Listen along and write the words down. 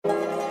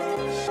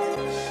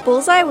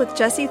Bullseye with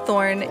Jesse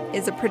Thorne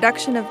is a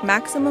production of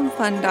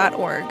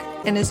MaximumFun.org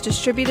and is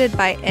distributed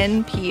by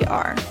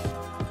NPR.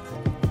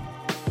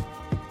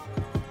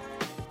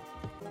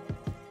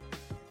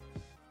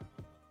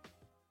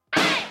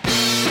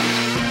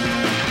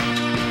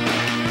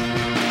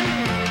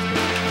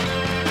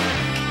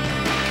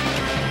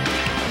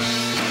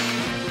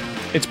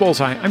 It's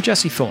Bullseye. I'm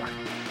Jesse Thorne.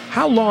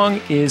 How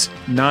long is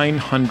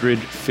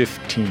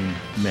 915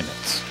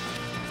 minutes?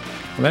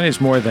 Well, that is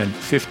more than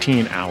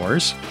 15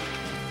 hours.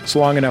 It's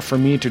long enough for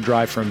me to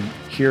drive from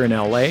here in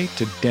LA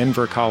to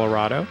Denver,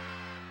 Colorado.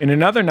 In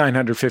another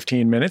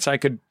 915 minutes, I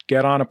could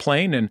get on a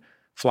plane and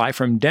fly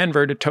from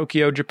Denver to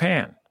Tokyo,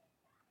 Japan.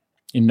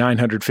 In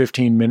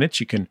 915 minutes,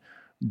 you can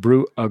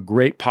brew a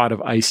great pot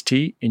of iced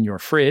tea in your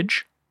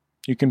fridge.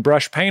 You can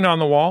brush paint on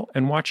the wall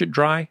and watch it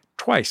dry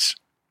twice.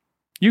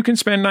 You can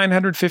spend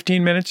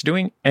 915 minutes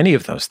doing any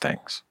of those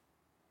things.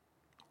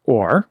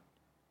 Or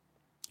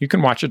you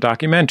can watch a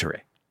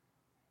documentary.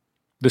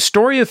 The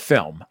story of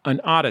film, An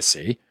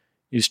Odyssey,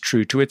 is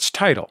true to its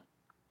title.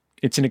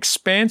 It's an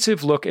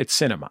expansive look at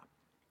cinema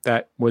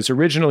that was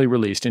originally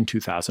released in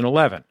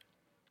 2011.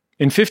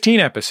 In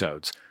 15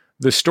 episodes,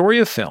 the story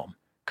of film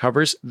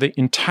covers the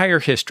entire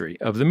history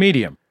of the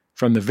medium,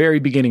 from the very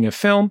beginning of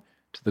film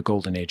to the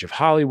golden age of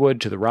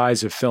Hollywood, to the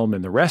rise of film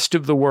in the rest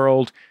of the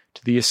world,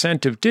 to the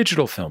ascent of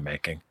digital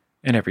filmmaking,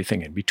 and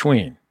everything in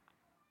between.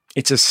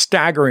 It's a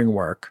staggering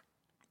work.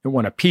 It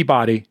won a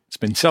Peabody, it's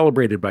been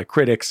celebrated by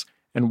critics,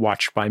 and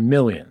watched by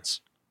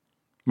millions.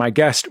 My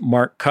guest,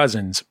 Mark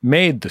Cousins,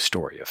 made the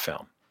story of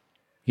film.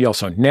 He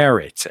also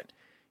narrates it.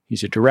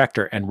 He's a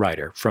director and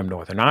writer from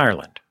Northern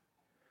Ireland.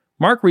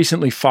 Mark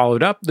recently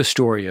followed up the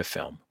story of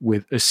film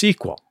with a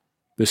sequel,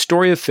 The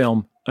Story of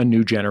Film, A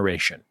New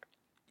Generation.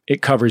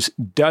 It covers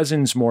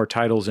dozens more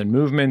titles and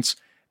movements,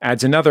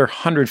 adds another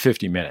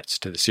 150 minutes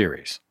to the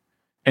series.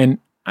 And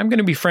I'm going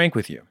to be frank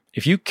with you.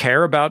 If you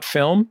care about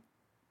film,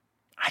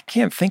 I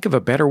can't think of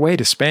a better way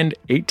to spend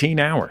 18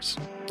 hours.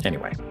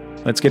 Anyway,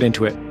 let's get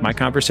into it. My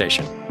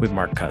conversation with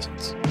Mark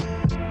Cousins.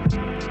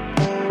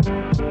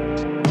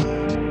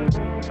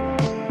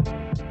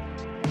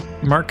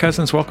 Mark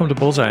Cousins, welcome to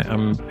Bullseye.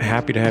 I'm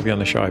happy to have you on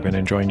the show. I've been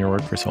enjoying your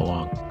work for so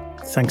long.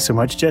 Thanks so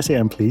much, Jesse.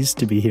 I'm pleased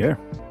to be here.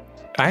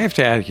 I have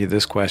to ask you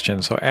this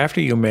question. So after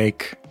you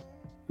make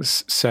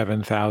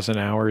 7,000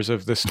 hours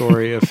of the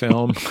story of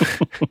film,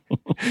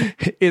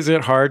 is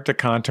it hard to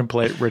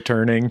contemplate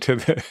returning to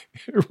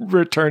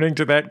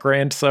that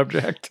grand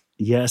subject?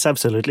 Yes,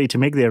 absolutely. To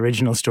make the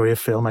original story of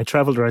film, I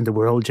traveled around the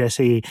world,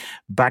 Jesse,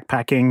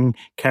 backpacking,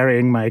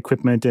 carrying my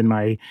equipment in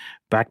my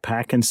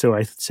backpack. And so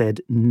I said,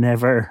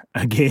 never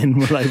again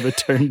will I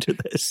return to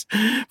this.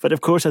 But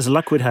of course, as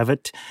luck would have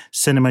it,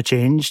 cinema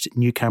changed,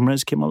 new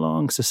cameras came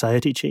along,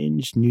 society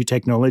changed, new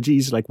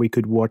technologies, like we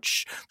could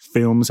watch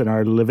films in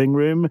our living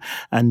room,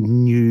 and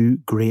new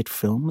great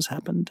films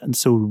happened. And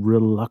so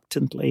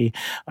reluctantly,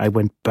 I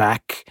went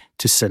back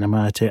to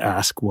cinema to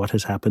ask what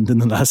has happened in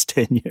the last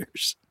 10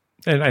 years.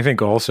 And I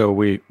think also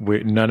we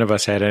none of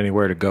us had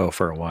anywhere to go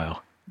for a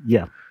while.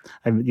 Yeah.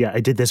 I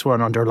did this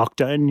one under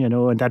lockdown,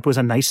 and that was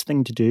a nice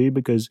thing to do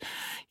because,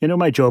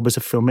 my job as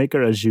a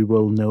filmmaker, as you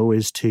will know,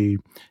 is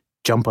to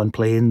jump on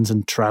planes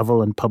and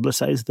travel and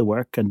publicize the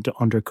work. And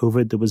under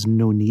COVID, there was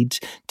no need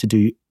to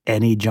do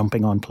any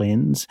jumping on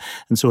planes.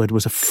 And so it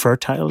was a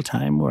fertile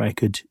time where I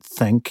could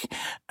think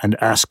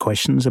and ask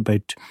questions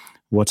about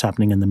what's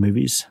happening in the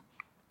movies.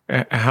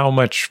 How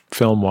much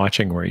film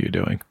watching were you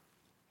doing?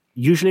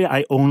 Usually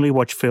I only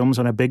watch films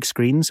on a big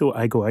screen, so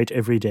I go out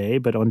every day.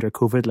 But under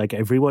COVID, like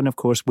everyone, of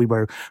course, we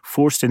were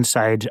forced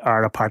inside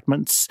our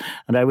apartments.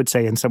 And I would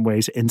say in some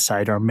ways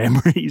inside our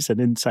memories and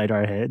inside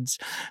our heads.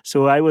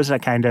 So I was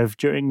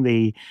during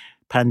the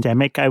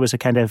pandemic, I was a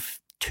kind of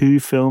 2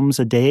 films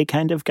a day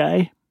kind of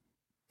guy.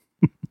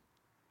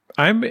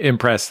 I'm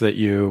impressed that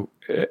you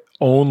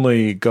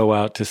only go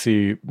out to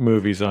see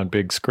movies on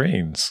big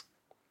screens.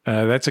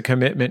 That's a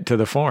commitment to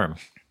the form.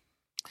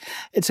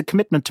 It's a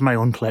commitment to my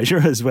own pleasure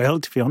as well,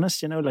 to be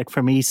honest.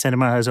 For me,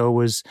 cinema has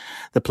always,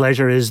 the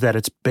pleasure is that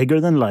it's bigger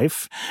than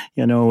life.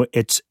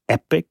 It's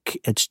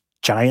epic, it's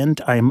giant.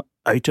 I'm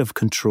out of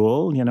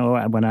control.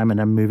 When I'm in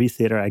a movie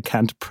theater, I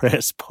can't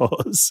press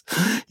pause,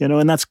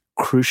 and that's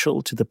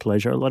crucial to the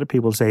pleasure. A lot of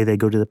people say they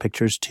go to the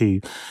pictures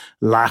to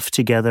laugh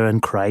together and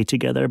cry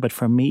together. But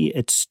for me,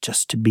 it's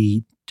just to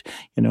be,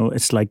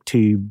 it's like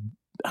to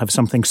have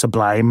something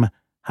sublime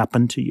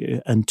happen to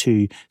you and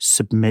to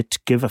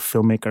give a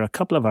filmmaker a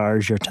couple of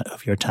hours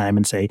of your time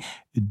and say,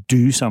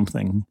 do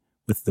something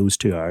with those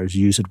 2 hours,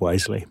 use it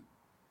wisely.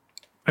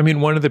 I mean,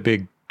 one of the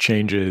big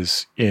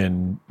changes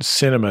in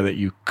cinema that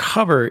you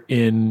cover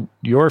in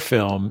your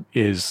film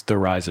is the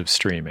rise of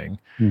streaming.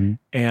 Mm-hmm.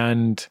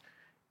 And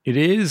it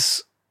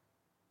is,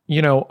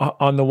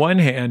 on the one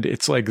hand,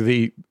 it's like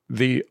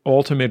the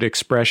ultimate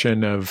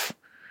expression of,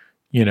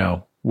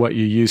 what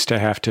you used to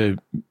have to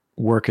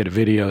work at a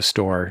video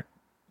store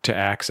to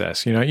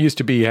access. It used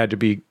to be you had to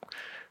be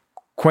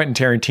Quentin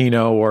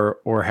Tarantino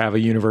or have a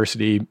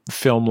university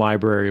film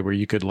library where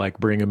you could like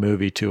bring a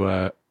movie to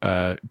a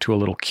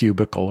little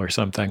cubicle or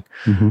something.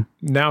 Mm-hmm.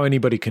 Now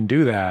anybody can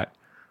do that,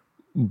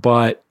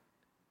 but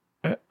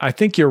I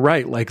think you're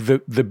right. Like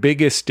the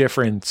biggest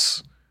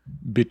difference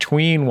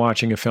between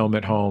watching a film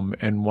at home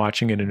and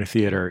watching it in a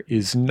theater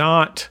is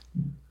not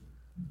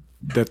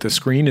that the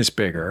screen is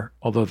bigger,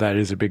 although that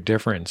is a big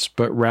difference,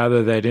 but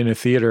rather that in a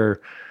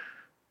theater,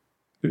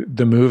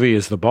 the movie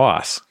is the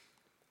boss.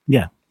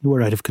 Yeah.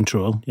 We're out of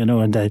control,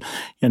 and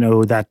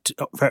that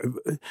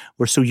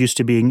we're so used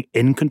to being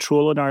in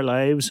control in our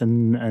lives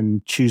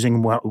and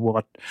choosing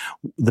what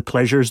the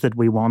pleasures that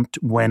we want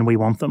when we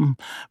want them.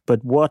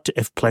 But what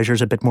if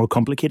pleasure's a bit more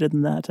complicated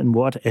than that? And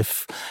what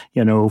if,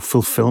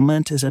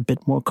 fulfillment is a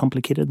bit more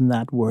complicated than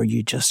that, where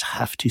you just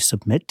have to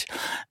submit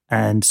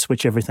and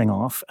switch everything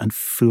off and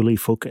fully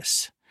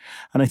focus?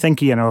 And I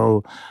think,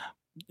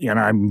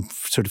 I'm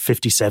sort of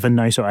 57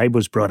 now, so I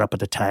was brought up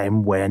at a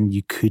time when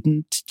you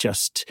couldn't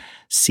just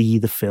see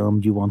the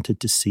film you wanted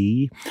to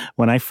see.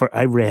 When I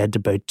read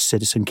about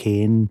Citizen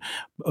Kane,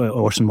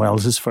 Orson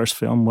Welles' first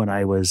film, when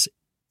I was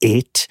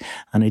 8,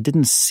 and I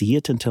didn't see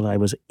it until I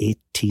was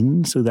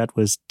 18. So that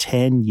was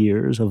 10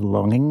 years of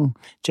longing,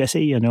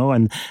 Jesse,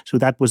 and so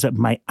that was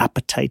my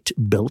appetite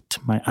built.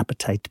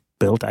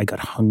 I got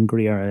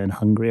hungrier and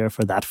hungrier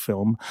for that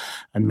film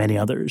and many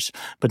others.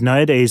 But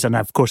nowadays, and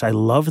of course, I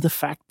love the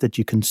fact that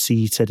you can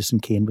see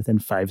Citizen Kane within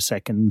 5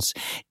 seconds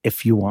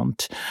if you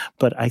want.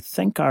 But I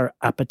think our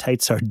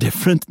appetites are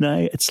different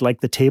now. It's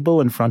like the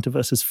table in front of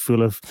us is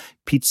full of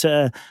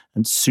pizza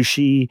and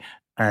sushi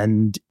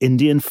and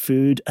Indian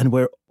food, and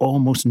we're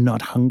almost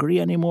not hungry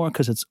anymore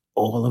because it's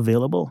all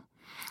available.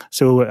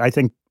 So I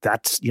think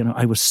that's,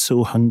 I was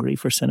so hungry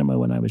for cinema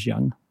when I was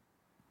young.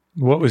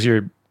 What was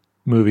your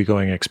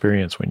movie-going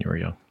experience when you were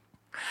young?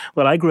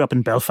 Well, I grew up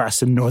in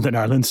Belfast in Northern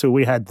Ireland, so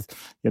we had,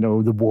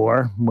 the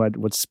war,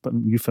 what's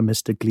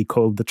euphemistically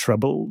called the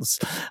Troubles,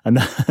 and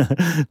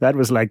that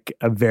was like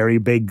a very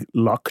big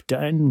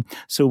lockdown.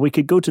 So we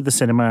could go to the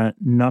cinema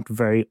not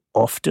very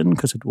often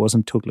because it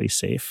wasn't totally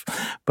safe.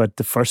 But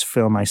the first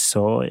film I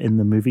saw in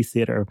the movie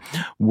theater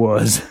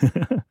was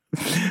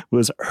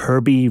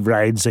Herbie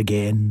Rides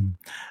Again,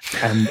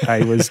 and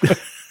I was.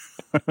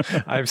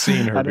 I've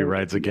seen Herbie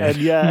Rides Again.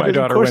 Yeah, my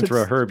daughter went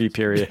through a Herbie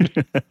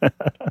period.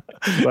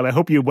 Well, I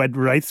hope you went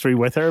right through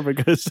with her,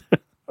 because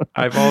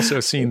I've also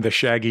seen the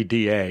Shaggy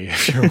DA,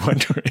 if you're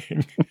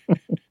wondering.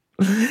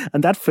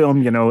 And that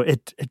film,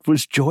 it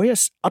was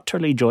joyous,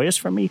 utterly joyous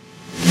for me.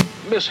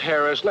 Miss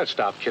Harris, let's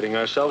stop kidding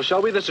ourselves,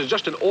 shall we? This is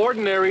just an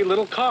ordinary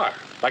little car,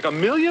 like a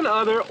million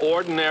other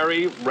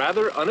ordinary,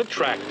 rather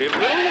unattractive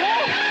little...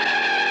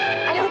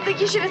 I don't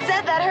think you should have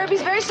said that.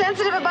 Herbie's very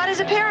sensitive about his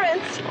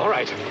appearance. All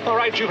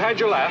right, you've had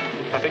your laugh.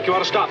 I think you ought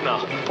to stop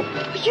now.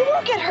 But you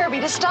won't get Herbie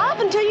to stop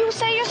until you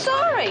say you're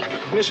sorry.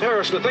 Miss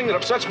Harris, the thing that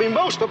upsets me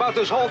most about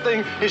this whole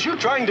thing is you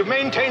trying to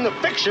maintain the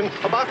fiction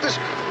about this...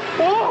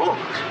 Whoa!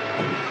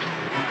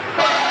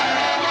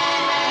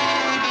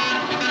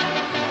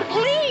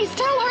 Please,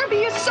 tell Herbie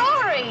you're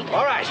sorry.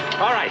 All right.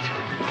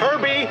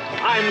 Herbie,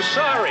 I'm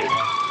sorry.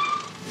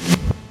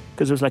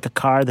 Because it was like a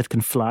car that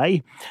can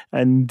fly,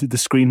 and the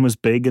screen was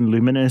big and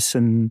luminous,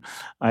 and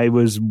I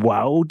was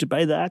wowed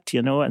by that,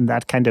 and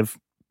that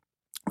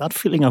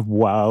feeling of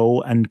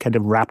wow and kind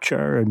of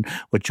rapture, and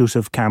what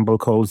Joseph Campbell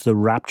calls the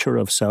rapture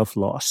of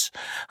self-loss,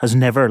 has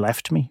never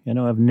left me.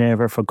 I've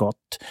never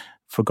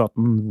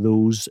forgotten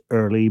those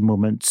early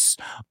moments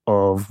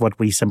of what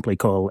we simply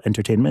call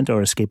entertainment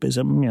or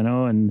escapism,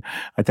 and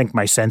I think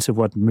my sense of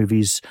what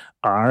movies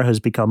are has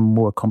become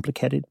more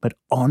complicated, but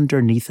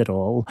underneath it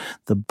all,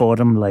 the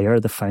bottom layer,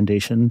 the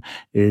foundation,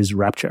 is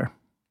rapture.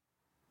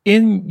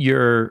 In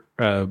your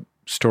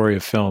story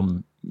of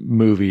film,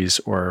 movies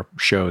or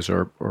shows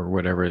or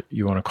whatever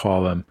you want to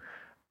call them,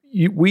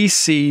 we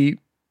see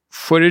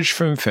footage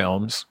from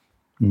films,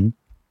 mm-hmm.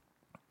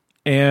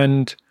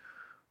 and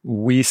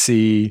we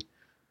see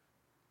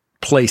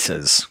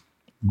places,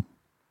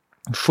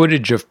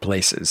 footage of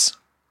places.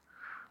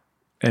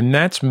 And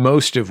that's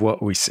most of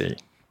what we see.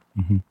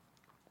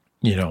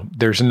 Mm-hmm.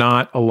 There's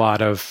not a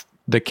lot of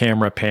the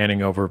camera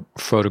panning over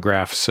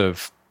photographs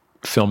of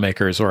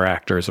filmmakers or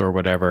actors or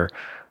whatever,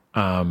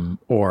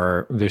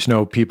 or there's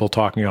no people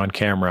talking on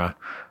camera.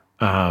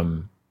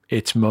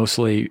 It's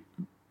mostly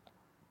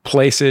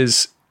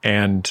places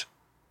and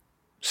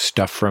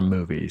stuff from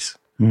movies.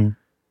 Mm.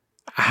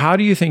 How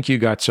do you think you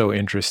got so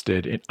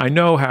interested in, I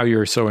know how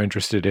you're so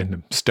interested in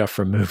the stuff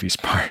from movies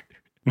part,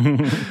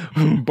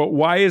 but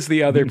why is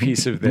the other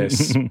piece of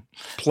this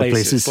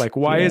places? Like,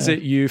 why is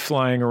it you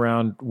flying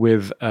around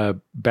with a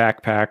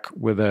backpack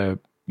with a,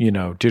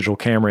 digital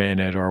camera in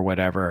it or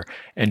whatever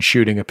and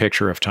shooting a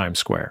picture of Times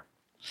Square?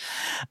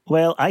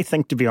 Well, I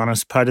think, to be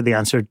honest, part of the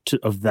answer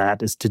of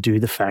that is to do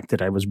the fact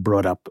that I was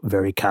brought up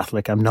very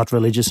Catholic. I'm not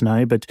religious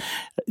now, but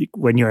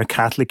when you're a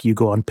Catholic, you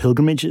go on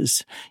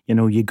pilgrimages.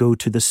 You go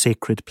to the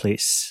sacred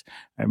place.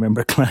 I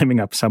remember climbing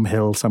up some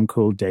hill some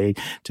cold day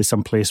to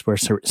some place where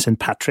St.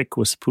 Patrick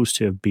was supposed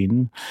to have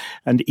been.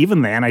 And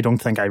even then, I don't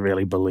think I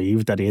really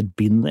believed that he had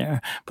been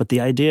there. But the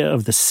idea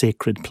of the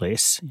sacred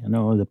place,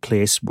 the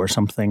place where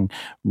something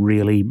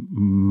really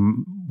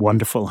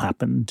wonderful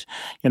happened,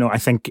 I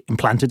think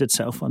implanted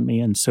itself on me.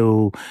 And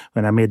so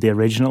when I made the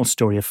original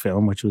Story of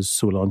Film, which was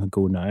so long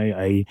ago now,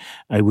 I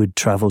would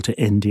travel to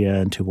India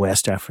and to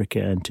West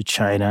Africa and to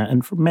China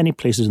and from many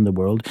places in the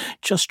world,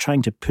 just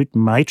trying to put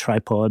my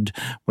tripod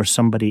where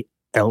somebody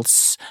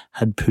else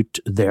had put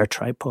their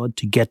tripod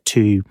to get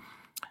to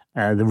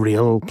the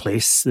real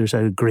place. There's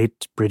a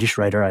great British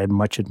writer I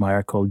much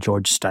admire called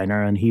George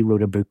Steiner, and he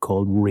wrote a book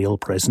called Real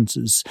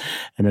Presences,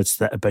 and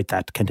it's about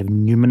that kind of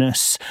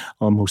numinous,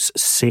 almost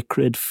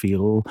sacred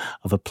feel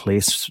of a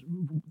place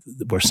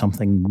where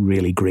something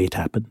really great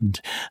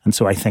happened. And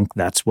so I think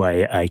that's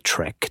why I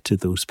trek to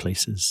those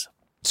places.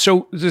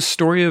 So the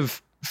Story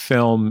of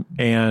Film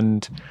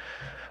and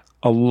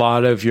a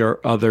lot of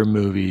your other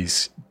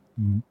movies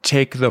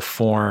take the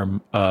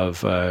form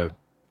of a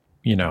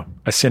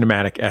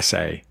cinematic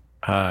essay.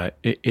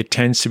 It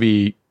tends to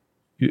be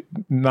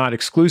not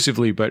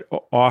exclusively, but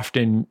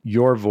often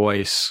your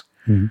voice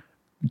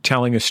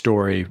telling a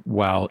story,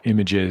 while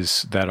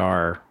images that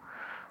are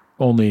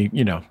only,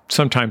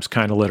 sometimes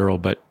kind of literal,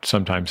 but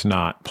sometimes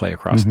not, play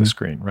across the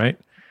screen, right?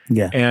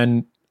 Yeah.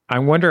 And I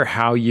wonder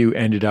how you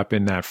ended up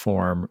in that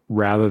form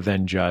rather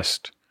than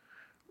just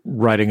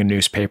writing a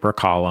newspaper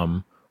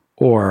column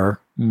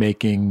or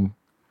making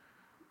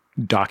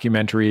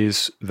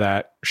documentaries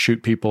that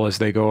shoot people as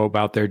they go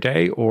about their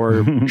day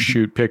or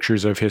shoot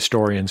pictures of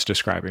historians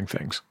describing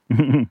things.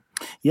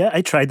 Yeah,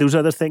 I tried those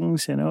other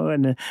things,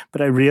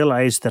 but I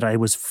realized that I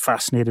was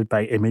fascinated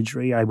by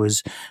imagery.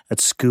 At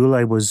school,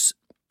 I was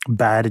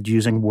bad at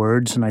using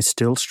words, and I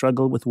still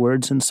struggle with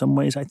words in some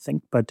ways, I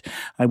think, but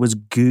I was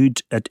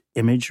good at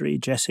imagery,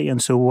 Jesse.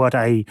 And so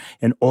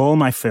in all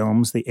my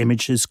films, the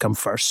images come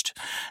first.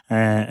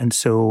 And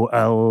so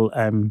I'll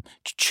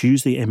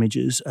choose the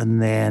images,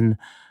 and then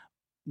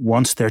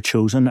once they're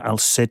chosen, I'll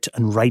sit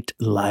and write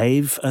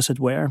live, as it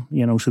were.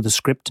 So the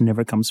script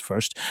never comes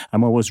first.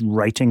 I'm always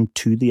writing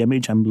to the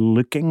image. I'm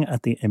looking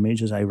at the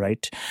image as I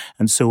write.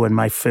 And so in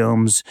my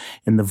films,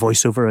 in the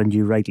voiceover, and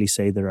you rightly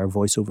say there are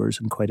voiceovers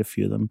in quite a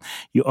few of them,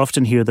 you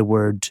often hear the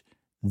word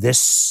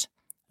this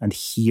and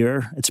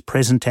here. It's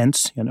present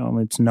tense,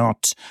 it's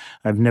not,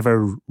 I've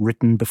never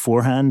written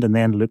beforehand and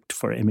then looked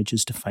for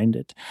images to find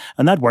it.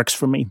 And that works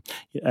for me.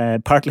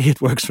 Partly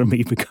it works for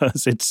me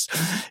because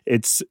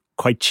it's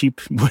quite cheap.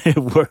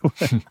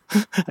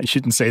 I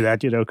shouldn't say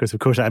that, because of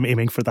course I'm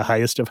aiming for the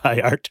highest of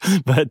high art,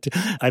 but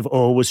I've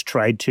always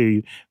tried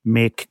to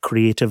make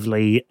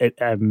creatively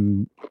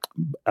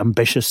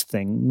ambitious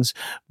things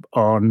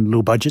on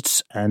low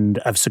budgets, and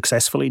I've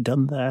successfully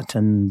done that.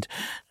 And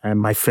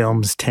my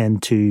films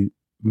tend to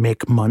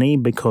make money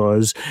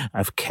because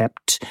I've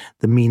kept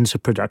the means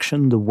of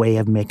production, the way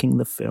of making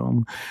the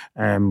film,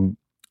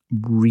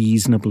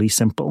 reasonably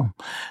simple.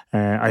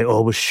 I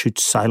always shoot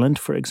silent,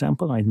 for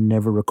example. I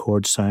never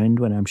record sound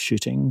when I'm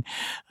shooting.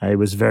 I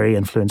was very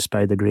influenced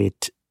by the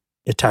great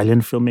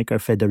Italian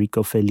filmmaker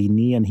Federico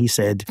Fellini, and he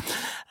said,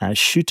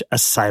 shoot a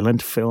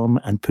silent film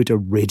and put a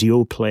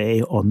radio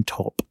play on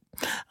top.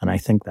 And I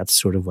think that's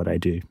sort of what I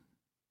do.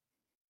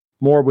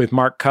 More with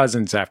Mark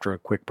Cousins after a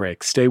quick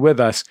break. Stay with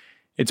us.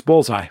 It's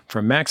Bullseye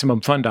from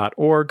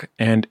MaximumFun.org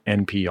and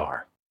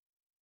NPR.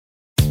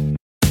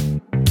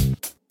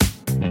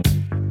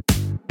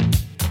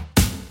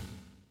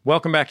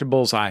 Welcome back to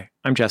Bullseye.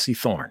 I'm Jesse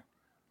Thorne.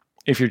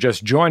 If you're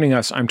just joining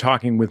us, I'm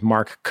talking with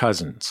Mark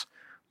Cousins.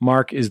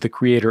 Mark is the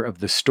creator of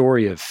The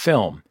Story of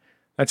Film.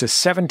 That's a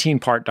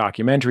 17-part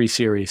documentary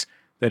series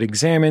that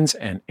examines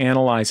and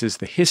analyzes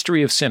the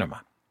history of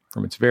cinema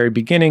from its very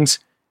beginnings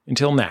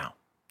until now.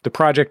 The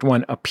project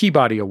won a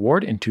Peabody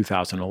Award in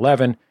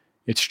 2011.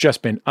 It's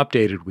just been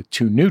updated with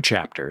 2 new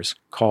chapters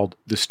called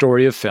The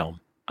Story of Film,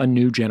 A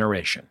New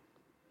Generation.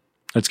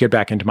 Let's get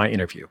back into my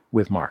interview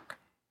with Mark.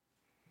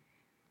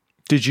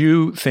 Did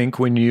you think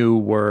when you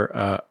were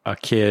a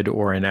kid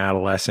or an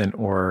adolescent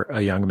or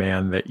a young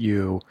man that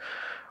you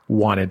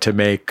wanted to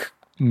make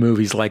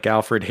movies like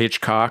Alfred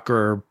Hitchcock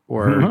or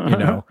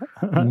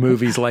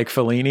movies like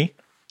Fellini?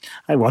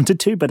 I wanted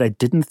to, but I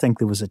didn't think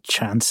there was a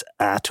chance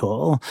at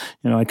all.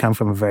 I come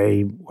from a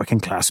very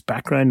working class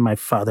background. My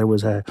father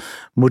was a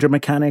motor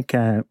mechanic.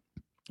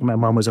 My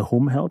mom was a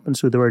home help, and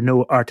so there were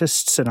no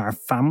artists in our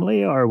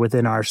family or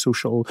within our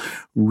social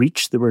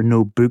reach. There were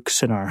no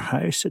books in our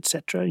house,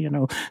 etc.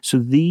 So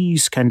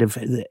these kind of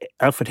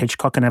Alfred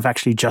Hitchcock, and I've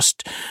actually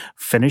just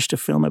finished a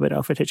film about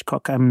Alfred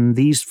Hitchcock.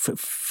 These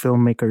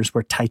filmmakers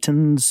were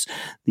titans.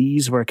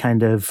 These were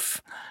kind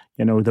of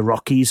the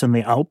Rockies and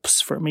the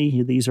Alps for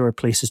me. These are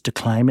places to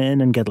climb in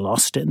and get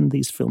lost in,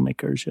 these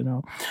filmmakers,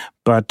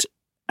 But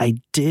I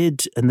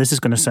did, and this is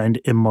going to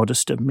sound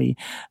immodest of me,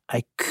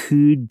 I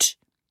could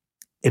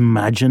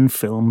imagine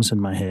films in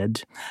my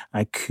head.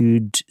 I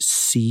could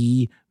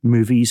see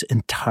movies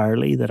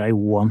entirely that I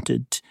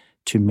wanted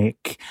to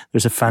make.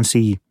 There's a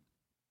fancy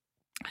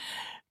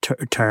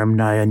term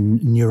now in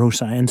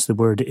neuroscience. The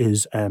word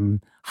is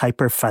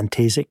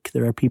hyperphantasic.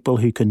 There are people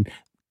who can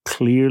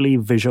clearly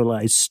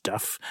visualize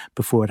stuff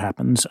before it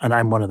happens, and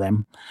I'm one of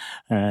them.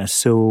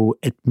 So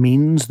it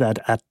means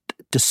that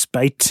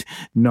despite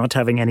not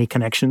having any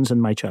connections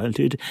in my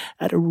childhood,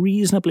 at a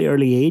reasonably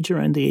early age,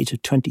 around the age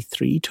of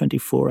 23,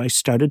 24, I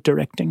started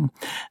directing.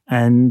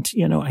 And,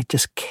 I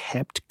just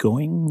kept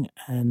going.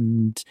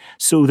 And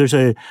so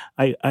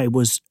I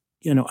was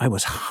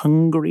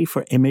hungry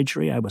for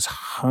imagery. I was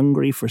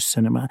hungry for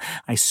cinema.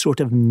 I sort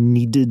of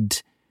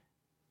needed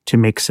to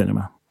make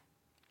cinema.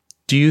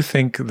 Do you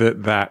think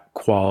that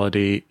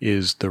quality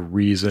is the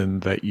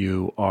reason that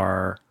you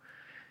are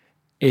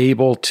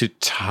able to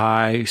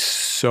tie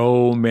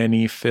so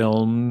many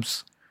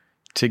films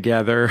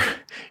together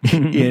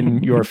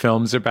in your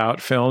films about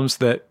films,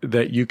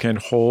 that you can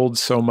hold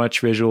so much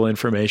visual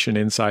information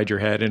inside your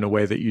head in a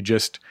way that you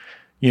just,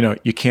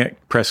 you can't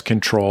press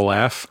Control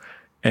F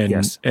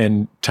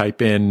and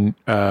type in,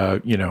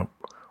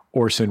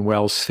 Orson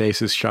Welles'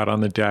 faces shot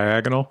on the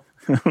diagonal?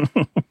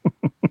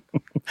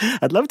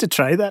 I'd love to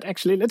try that,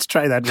 actually. Let's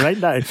try that right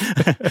now.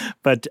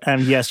 But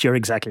yes, you're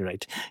exactly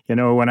right.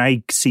 When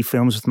I see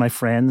films with my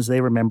friends,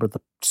 they remember the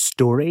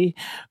story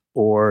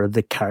or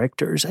the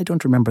characters. I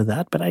don't remember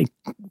that, but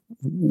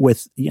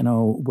with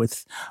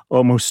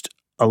almost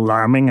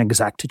alarming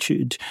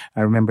exactitude,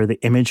 I remember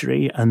the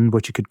imagery and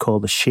what you could call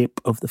the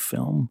shape of the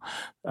film.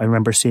 I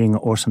remember seeing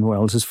Orson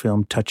Welles'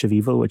 film Touch of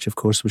Evil, which of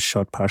course was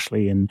shot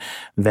partially in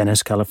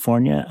Venice,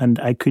 California, and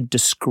I could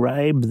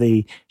describe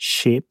the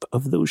shape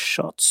of those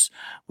shots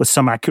with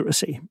some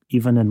accuracy,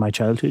 even in my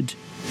childhood.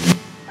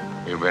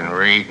 You've been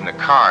reading the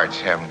cards,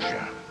 haven't you?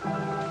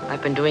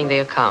 I've been doing the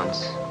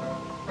accounts.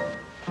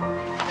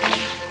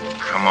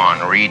 Come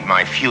on, read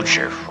my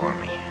future for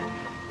me.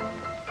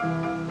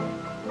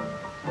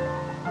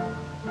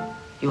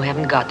 You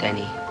haven't got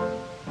any.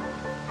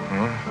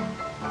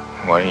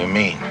 What do you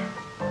mean?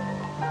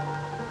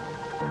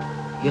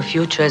 Your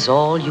future is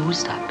all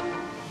used up.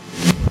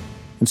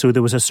 And so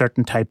there was a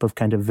certain type of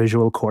kind of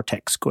visual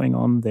cortex going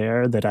on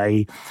there that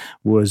I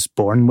was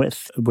born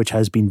with, which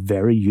has been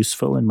very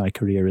useful in my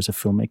career as a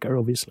filmmaker,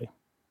 obviously.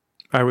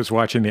 I was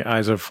watching The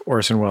Eyes of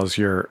Orson Welles,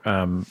 your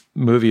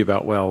movie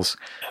about Welles.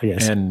 Oh,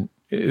 yes. And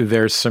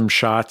there's some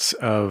shots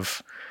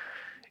of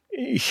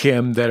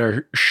him that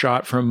are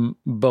shot from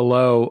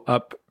below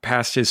up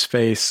past his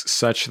face,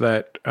 such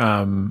that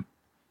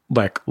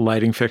like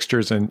lighting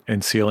fixtures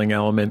and ceiling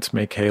elements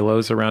make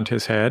halos around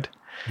his head.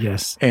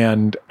 Yes.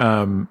 And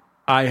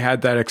I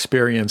had that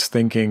experience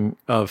thinking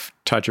of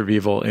Touch of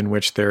Evil, in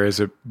which there's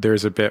a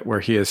bit where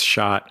he is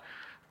shot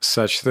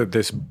such that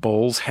this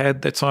bull's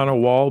head that's on a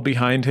wall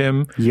behind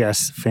him.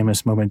 Yes,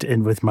 famous moment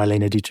with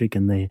Marlene Dietrich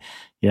and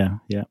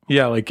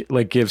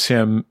like gives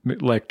him,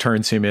 like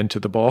turns him into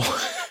the bull.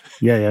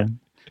 Yeah.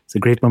 It's a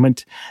great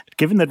moment.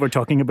 Given that we're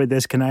talking about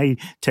this, can I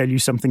tell you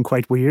something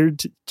quite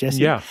weird,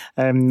 Jesse? Yeah.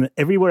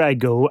 Everywhere I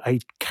go,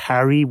 I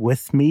carry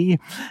with me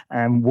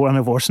one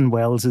of Orson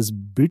Welles'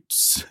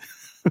 boots.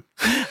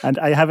 And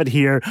I have it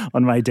here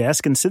on my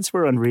desk. And since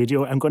we're on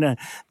radio,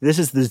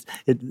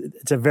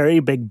 it's a very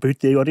big boot.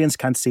 The audience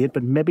can't see it,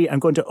 but maybe I'm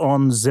going to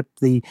unzip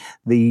the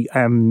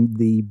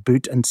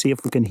boot and see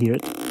if we can hear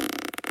it.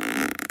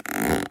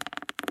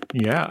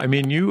 Yeah, I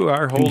mean, you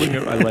are holding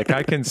it, like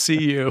I can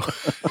see you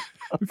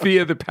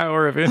via the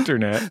power of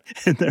internet.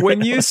 When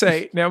you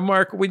say, now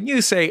Mark, when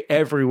you say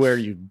everywhere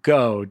you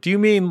go, do you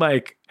mean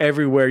like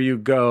everywhere you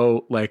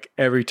go, like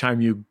every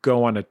time you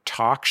go on a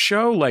talk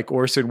show, like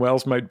Orson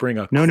Welles might bring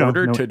a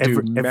quarter to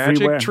do magic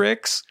everywhere.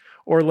 Tricks?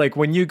 Or like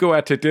when you go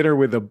out to dinner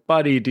with a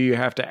buddy, do you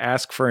have to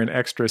ask for an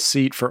extra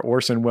seat for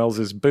Orson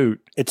Welles'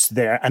 boot? It's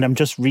there, and I'm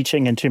just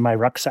reaching into my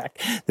rucksack.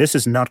 This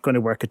is not going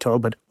to work at all,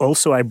 but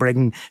also I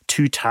bring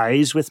 2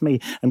 ties with me.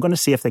 I'm going to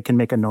see if they can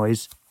make a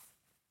noise.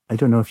 I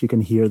don't know if you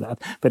can hear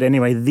that. But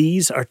anyway,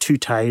 these are 2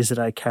 ties that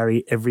I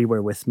carry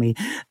everywhere with me.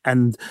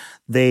 And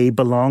they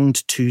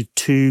belonged to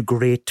 2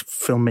 great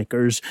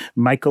filmmakers,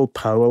 Michael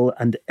Powell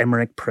and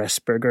Emmerich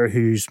Pressburger,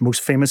 whose most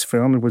famous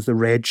film was The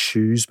Red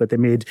Shoes, but they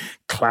made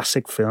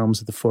classic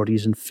films of the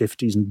 40s and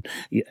 50s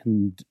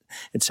and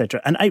etc.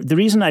 And the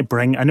reason I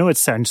know it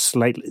sounds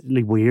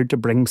slightly weird to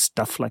bring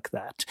stuff like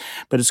that,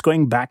 but it's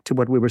going back to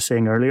what we were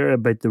saying earlier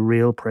about the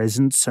real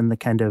presence and the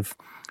kind of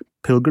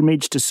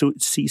pilgrimage to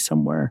see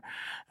somewhere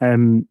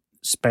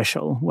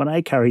special. When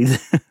I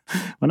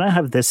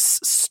have this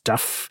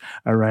stuff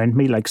around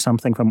me, like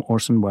something from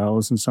Orson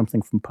Welles and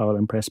something from Powell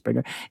and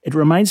Pressburger, it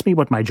reminds me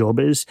what my job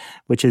is,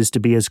 which is to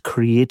be as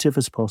creative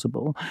as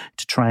possible,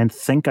 to try and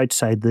think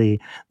outside the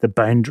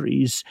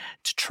boundaries,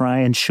 to try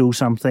and show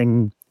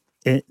something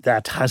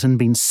that hasn't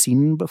been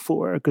seen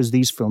before, because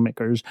these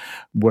filmmakers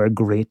were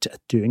great at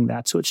doing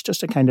that. So it's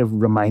just a kind of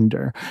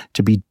reminder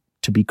to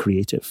be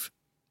creative.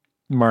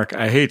 Mark,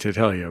 I hate to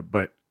tell you,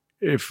 but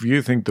if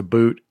you think the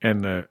boot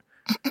and the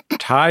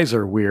ties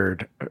are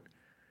weird,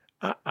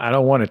 I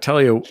don't want to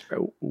tell you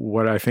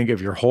what I think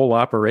of your whole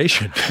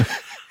operation.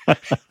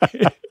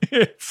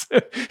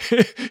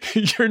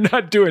 You're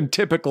not doing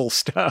typical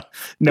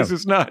stuff. No. This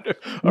is not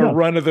a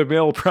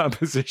run-of-the-mill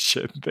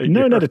proposition that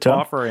No, you're not at all.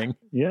 offering.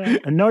 Yeah,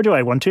 and nor do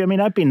I want to. I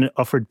mean, I've been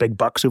offered big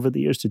bucks over the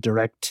years to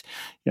direct,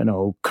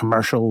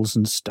 commercials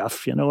and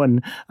stuff,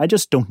 and I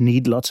just don't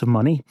need lots of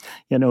money,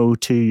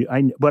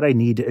 what I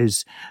need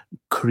is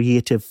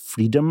creative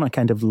freedom, a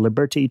kind of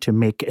liberty to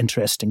make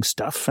interesting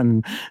stuff.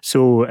 And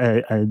so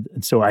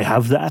I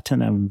have that,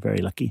 and I'm very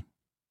lucky.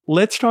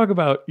 Let's talk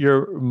about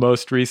your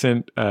most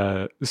recent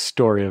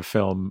story of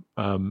film,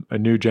 A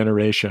New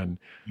Generation.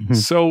 Mm-hmm.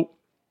 So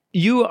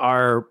you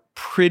are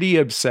pretty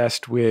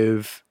obsessed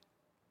with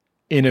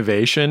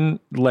innovation.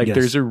 Like, yes.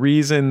 There's a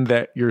reason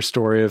that your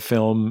story of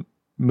film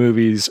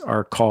movies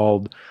are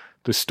called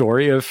the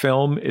story of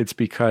film. It's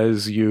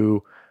because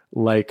you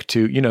like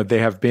to, they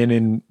have been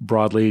in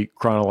broadly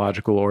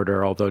chronological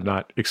order, although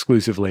not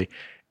exclusively,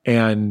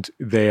 and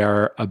they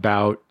are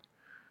about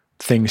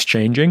things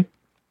changing.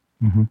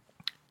 Mm-hmm.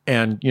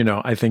 And,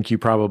 I think you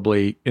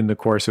probably, in the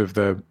course of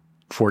the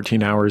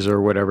 14 hours or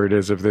whatever it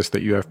is of this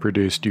that you have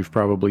produced, you've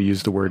probably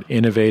used the word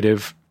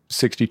innovative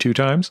 62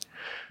 times.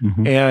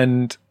 Mm-hmm.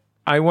 And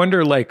I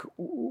wonder,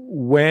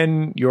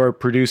 when your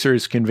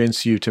producers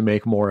convince you to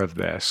make more of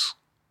this,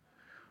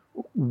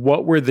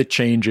 what were the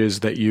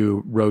changes that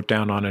you wrote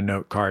down on a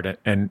note card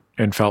and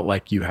felt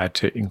like you had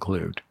to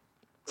include?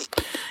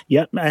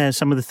 Yeah,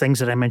 some of the things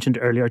that I mentioned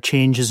earlier,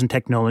 changes in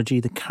technology.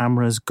 The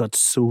cameras got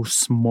so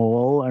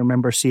small. I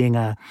remember seeing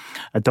a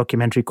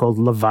documentary called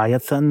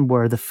Leviathan,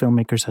 where the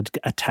filmmakers had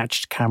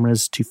attached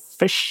cameras to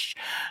fish,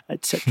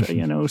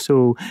 etc.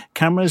 So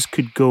cameras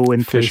could go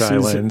in fish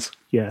places. Islands.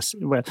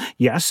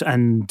 Yes,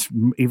 and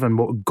even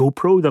more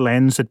GoPro, the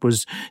lens that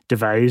was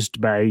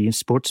devised by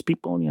sports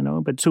people.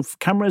 But so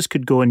cameras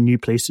could go in new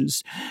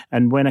places,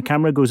 and when a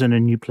camera goes in a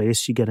new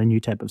place, you get a new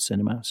type of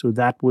cinema. So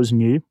that was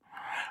new.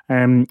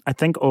 I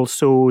think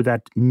also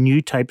that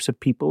new types of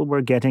people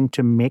were getting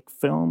to make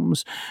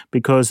films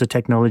because the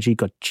technology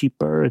got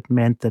cheaper. It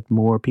meant that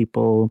more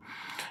people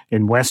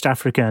in West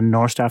Africa and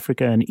North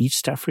Africa and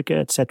East Africa,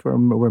 etc.,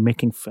 were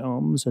making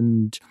films.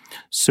 And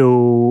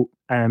so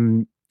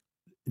the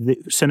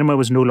cinema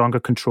was no longer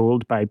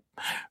controlled by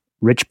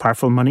rich,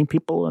 powerful money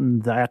people.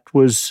 And that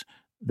was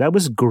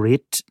a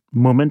great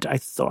moment, I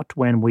thought,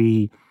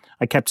 when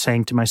I kept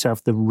saying to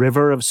myself, the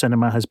river of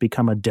cinema has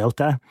become a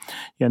delta.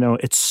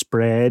 It's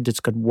spread, it's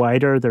got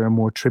wider, there are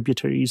more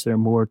tributaries, there are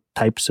more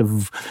types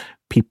of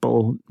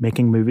people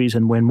making movies.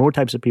 And when more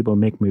types of people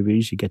make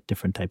movies, you get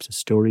different types of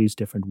stories,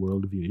 different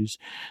worldviews.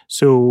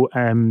 So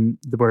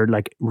there were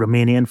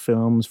Romanian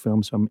films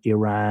from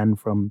Iran,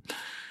 from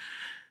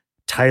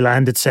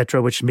Thailand,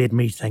 etc., which made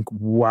me think,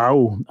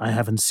 wow, I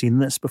haven't seen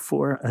this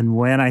before. And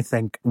when I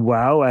think,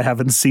 wow, I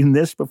haven't seen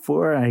this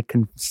before, I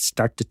can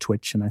start to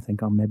twitch and I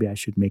think, oh, maybe I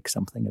should make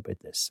something about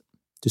this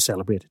to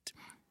celebrate it.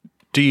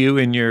 Do you,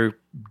 in your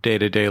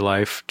day-to-day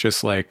life,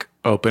 just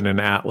open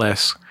an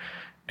atlas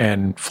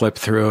and flip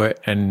through it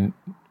and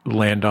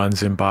land on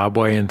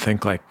Zimbabwe and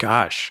think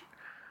gosh,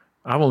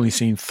 I've only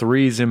seen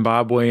 3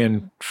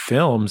 Zimbabwean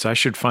films. I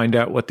should find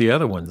out what the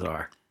other ones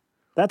are.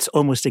 That's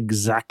almost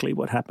exactly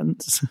what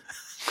happens,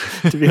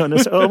 to be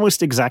honest.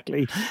 Almost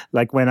exactly.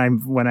 When I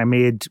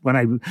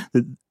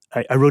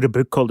wrote a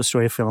book called The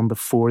Story of Film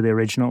before the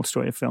original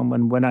Story of Film.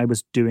 And when I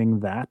was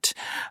doing that,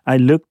 I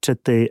looked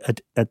at the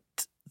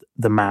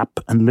map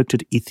and looked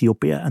at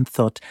Ethiopia and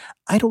thought,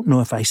 I don't know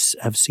if I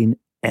have seen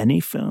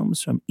any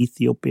films from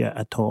Ethiopia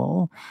at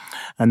all.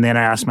 And then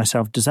I asked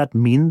myself, does that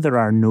mean there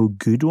are no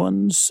good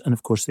ones? And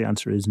of course the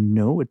answer is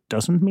no, it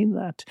doesn't mean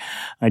that.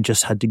 I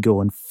just had to go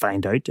and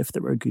find out if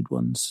there were good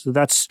ones. So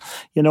that's,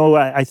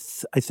 I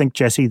think,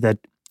 Jesse, that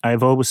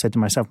I've always said to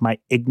myself, my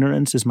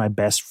ignorance is my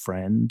best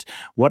friend.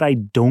 What I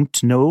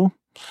don't know,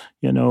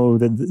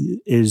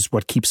 that is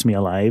what keeps me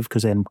alive,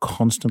 because I'm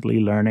constantly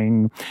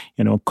learning,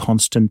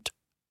 constant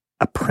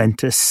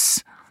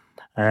apprentice.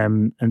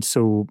 And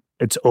so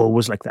it's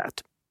always like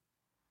that.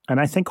 And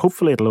I think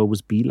hopefully it'll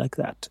always be like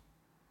that.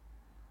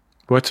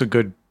 What's a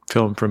good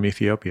film from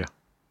Ethiopia?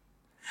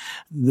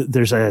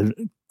 There's a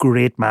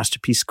great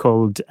masterpiece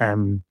called,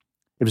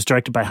 it was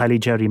directed by Haile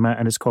Gerima,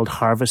 and it's called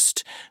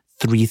Harvest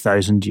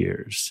 3,000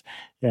 Years.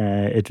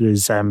 It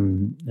was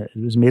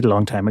made a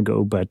long time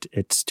ago, but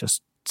it's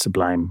just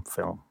sublime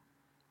film.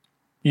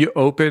 You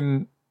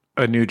open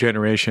A New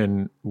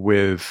Generation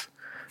with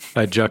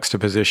a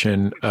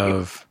juxtaposition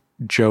of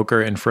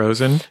Joker and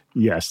Frozen.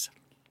 Yes.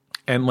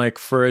 And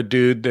for a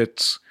dude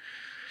that's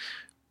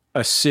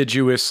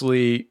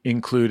assiduously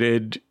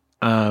included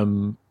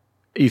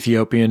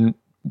Ethiopian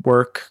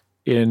work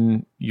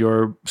in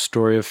your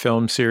Story of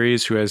Film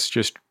series, who has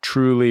just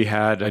truly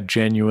had a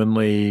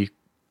genuinely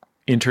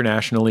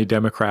internationally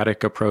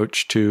democratic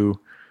approach to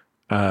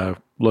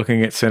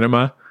looking at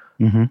cinema.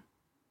 Mm-hmm.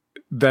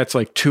 That's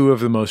 2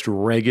 of the most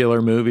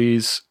regular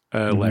movies,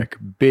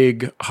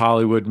 big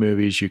Hollywood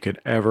movies you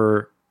could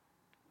ever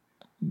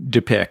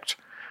depict.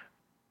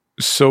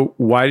 So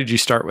why did you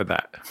start with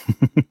that?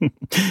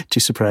 To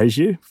surprise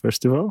you,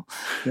 first of all.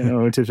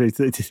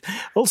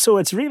 Also,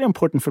 it's really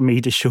important for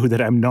me to show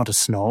that I'm not a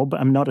snob.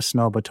 I'm not a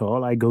snob at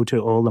all. I go to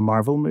all the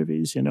Marvel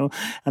movies, and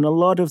a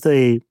lot of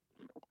the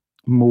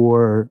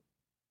more,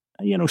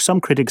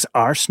 some critics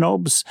are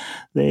snobs.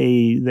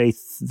 They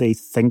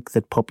think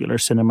that popular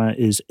cinema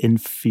is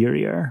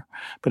inferior,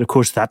 but of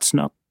course that's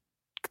not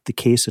the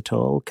case at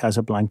all.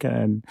 Casablanca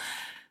and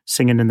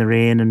Singing in the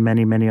Rain and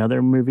many, many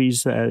other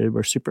movies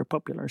were super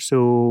popular.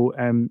 So,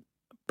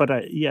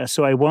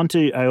 so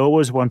I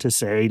always want to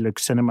say, look,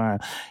 cinema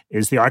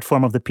is the art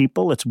form of the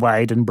people. It's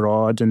wide and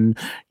broad, and,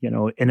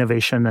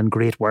 innovation and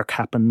great work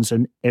happens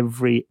in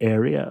every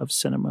area of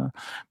cinema.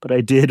 But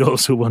I did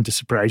also want to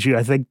surprise you.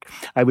 I think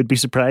I would be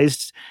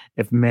surprised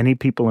if many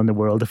people in the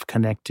world have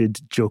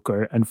connected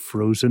Joker and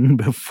Frozen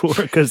before,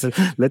 because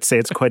let's say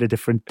it's quite a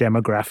different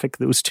demographic,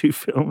 those two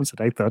films.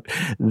 And I thought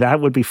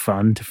that would be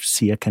fun to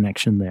see a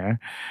connection there.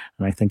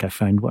 And I think I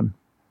found one.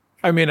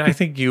 I mean, I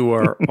think you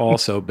are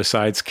also,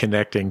 besides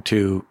connecting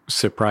to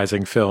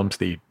surprising films,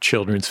 the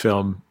children's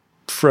film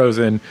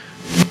Frozen.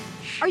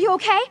 Are you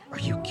okay? Are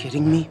you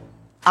kidding me?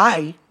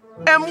 I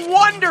am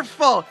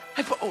wonderful.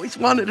 I've always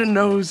wanted a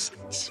nose.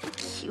 So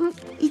cute.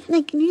 It's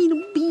like a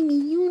little baby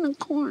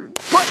unicorn.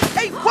 What?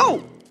 Hey,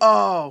 whoa!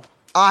 Oh,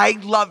 I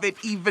love it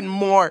even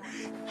more.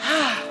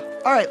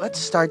 All right, let's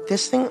start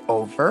this thing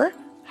over.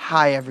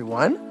 Hi,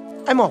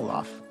 everyone. I'm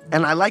Olaf,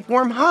 and I like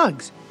warm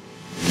hugs.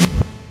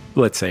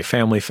 Let's say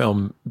family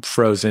film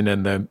Frozen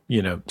and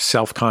the,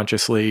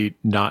 self-consciously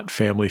not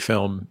family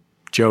film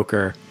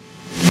Joker.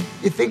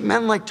 You think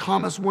men like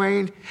Thomas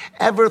Wayne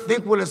ever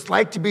think what it's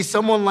like to be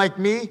someone like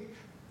me?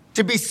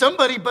 To be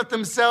somebody but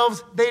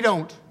themselves? They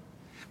don't.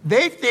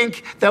 They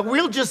think that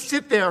we'll just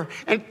sit there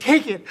and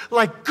take it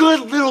like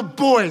good little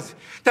boys,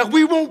 that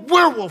we won't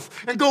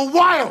werewolf and go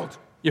wild.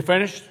 You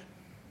finished?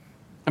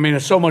 I mean,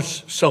 there's so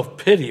much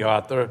self-pity,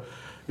 Arthur.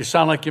 You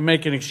sound like you're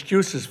making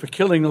excuses for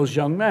killing those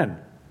young men.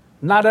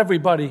 Not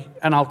everybody,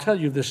 and I'll tell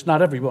you this,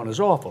 not everyone is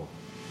awful.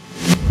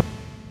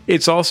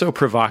 It's also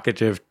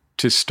provocative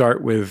to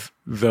start with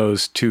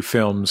those two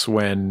films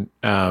when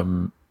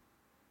a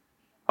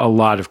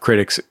lot of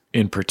critics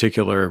in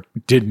particular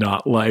did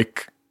not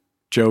like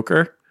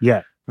Joker.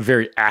 Yeah.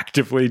 Very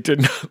actively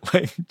did not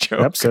like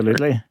Joker.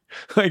 Absolutely.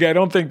 Like, I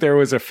don't think there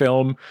was a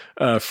film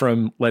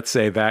from, let's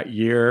say, that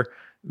year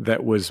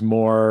that was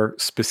more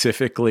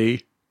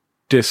specifically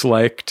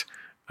disliked.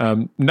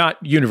 Not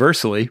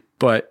universally,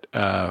 but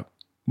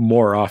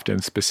more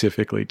often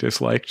specifically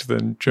disliked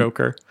than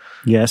Joker.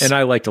 Yes. And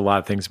I liked a lot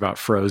of things about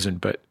Frozen,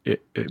 but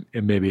it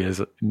maybe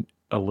is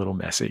a little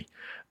messy.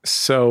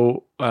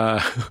 So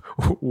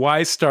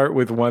why start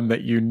with one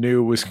that you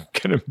knew was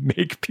going to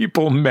make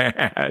people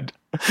mad?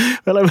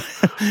 Well,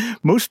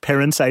 most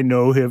parents I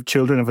know who have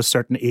children of a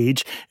certain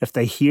age, if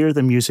they hear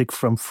the music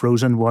from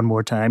Frozen one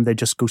more time, they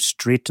just go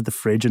straight to the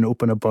fridge and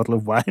open a bottle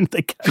of wine.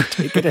 They can't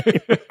take it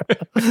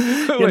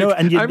anymore.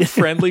 I'm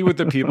friendly with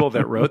the people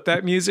that wrote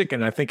that music,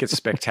 and I think it's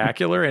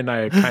spectacular, and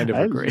I kind of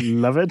agree. I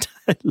love it.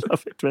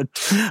 But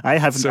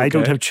I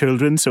don't have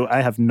children, so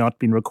I have not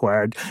been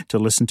required to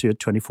listen to it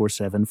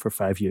 24/7 for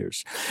 5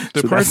 years.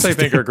 The parts I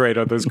think are great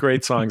are those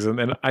great songs, and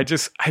then I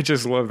just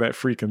love that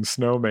freaking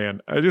snowman.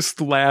 I just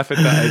laugh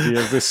at the idea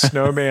of this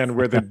snowman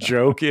where the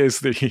joke is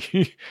that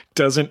he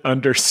doesn't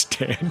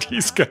understand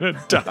he's gonna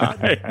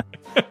die.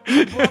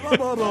 The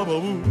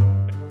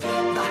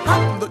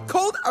hot and the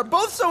cold are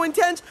both so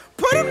intense.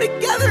 Put them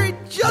together, it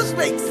just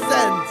makes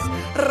sense.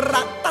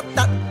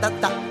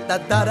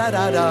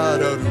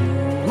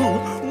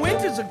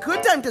 Winter's a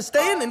good time to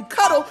stay in and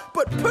cuddle,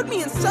 but put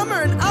me in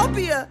summer and I'll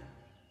be a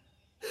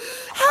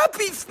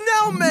happy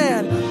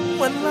snowman.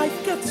 When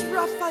life gets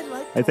rough,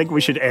 I think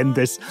we should end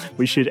this.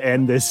 We should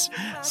end this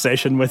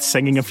session with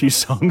singing a few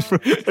songs.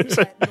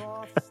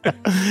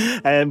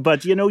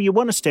 But you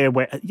want to stay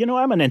away.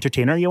 I'm an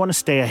entertainer. You want to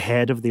stay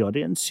ahead of the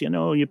audience.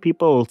 You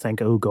people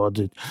think, oh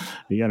God,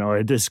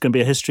 this is going to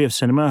be a history of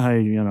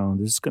cinema.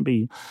 This is going to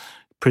be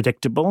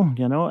predictable.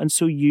 And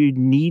so you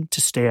need to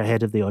stay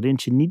ahead of the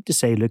audience. You need to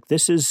say, look,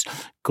 this is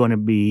going to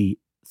be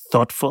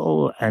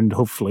thoughtful and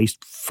hopefully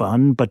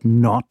fun, but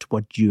not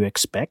what you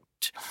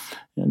expect.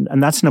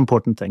 And that's an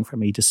important thing for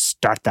me to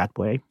start that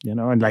way,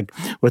 and like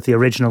with the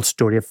original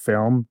story of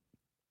film,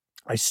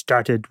 I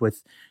started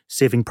with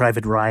Saving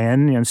Private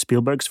Ryan,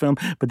 Spielberg's film,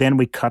 but then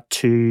we cut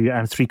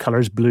to Three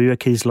Colors Blue, a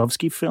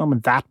Kieslowski film,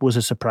 and that was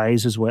a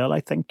surprise as well,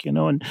 I think,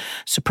 and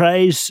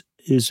surprise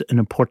is an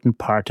important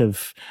part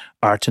of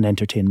art and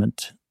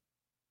entertainment.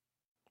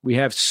 We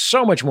have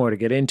so much more to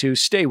get into.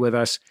 Stay with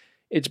us.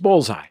 It's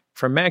Bullseye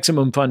from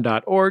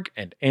MaximumFun.org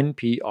and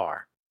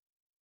NPR.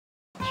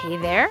 Hey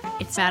there,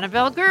 it's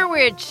Annabelle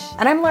Gurwitch.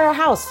 And I'm Laura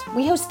House.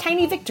 We host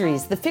Tiny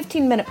Victories, the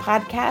 15-minute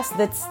podcast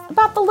that's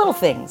about the little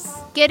things.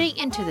 Getting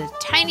into the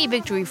tiny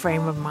victory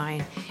frame of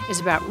mind is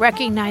about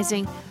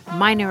recognizing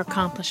minor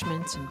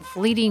accomplishments and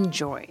fleeting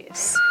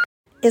joys.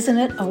 Isn't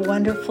it a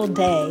wonderful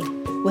day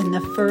when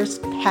the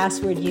first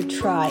password you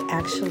try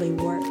actually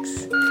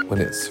works? when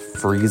it's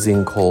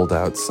freezing cold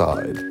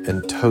outside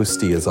and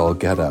toasty as all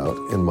get out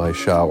in my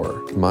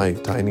shower. My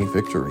tiny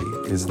victory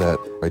is that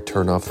I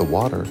turn off the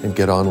water and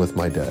get on with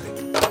my day.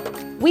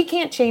 We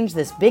can't change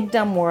this big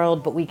dumb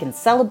world, but we can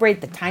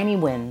celebrate the tiny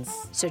wins.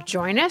 So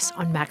join us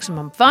on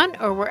Maximum Fun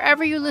or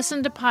wherever you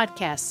listen to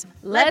podcasts.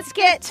 Let's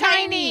get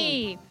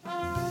tiny!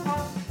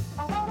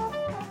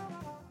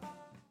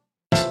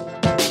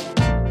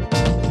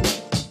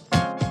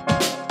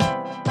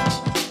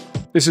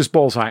 This is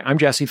Bullseye. I'm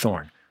Jesse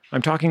Thorne.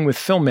 I'm talking with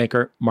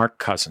filmmaker Mark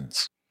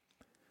Cousins.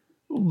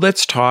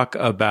 Let's talk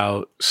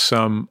about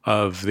some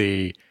of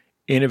the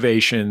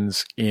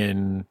innovations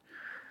in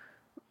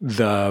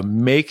the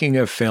making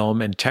of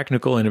film and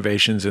technical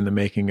innovations in the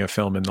making of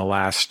film in the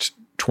last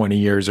 20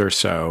 years or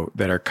so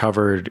that are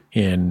covered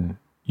in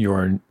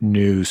your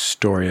new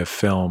Story of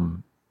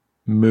Film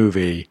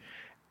movie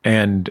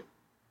and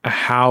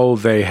how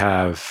they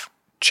have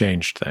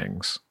changed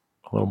things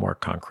a little more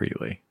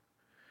concretely.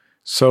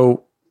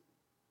 So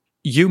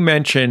you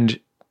mentioned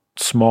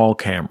small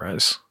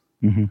cameras.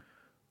 Mm-hmm.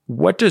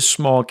 What does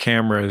small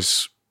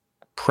cameras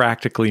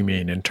practically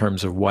mean in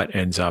terms of what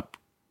ends up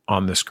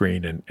on the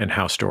screen and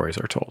how stories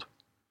are told?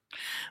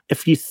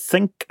 If you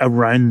think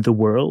around the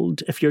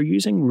world, if you're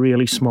using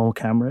really small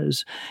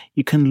cameras,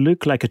 you can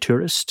look like a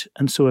tourist.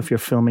 And so if you're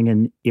filming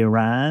in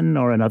Iran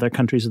or in other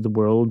countries of the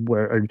world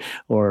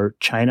or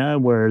China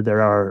where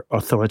there are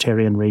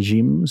authoritarian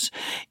regimes,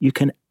 you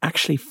can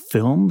actually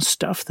film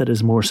stuff that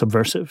is more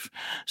subversive.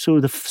 So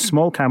the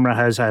small camera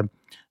has a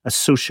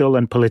social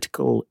and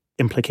political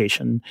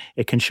implication.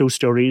 It can show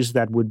stories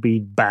that would be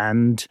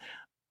banned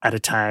at a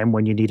time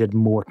when you needed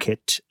more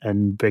kit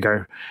and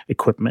bigger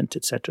equipment,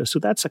 etc. So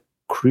that's a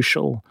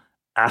crucial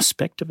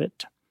aspect of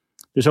it.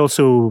 There's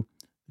also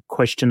a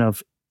question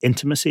of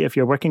intimacy. If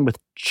you're working with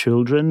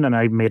children, and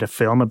I made a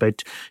film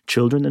about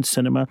children in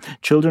cinema,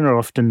 children are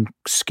often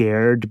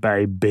scared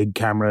by big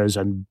cameras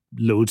and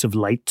loads of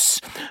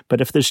lights.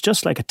 But if there's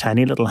just like a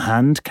tiny little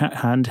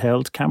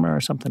handheld camera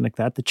or something like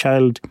that, the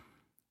child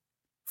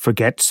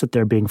forgets that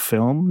they're being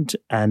filmed,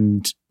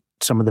 and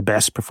some of the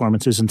best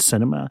performances in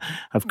cinema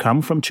have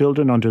come from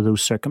children under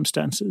those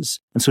circumstances.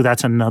 And so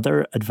that's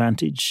another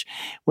advantage.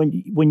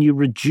 When you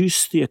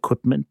reduce the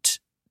equipment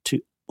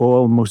to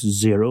almost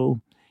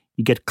zero,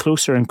 you get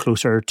closer and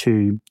closer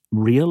to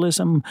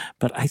realism,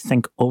 but I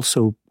think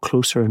also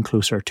closer and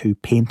closer to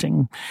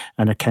painting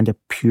and a kind of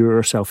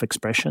pure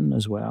self-expression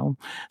as well.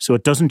 So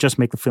it doesn't just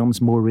make the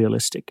films more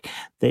realistic,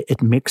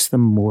 it makes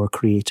them more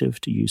creative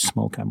to use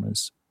small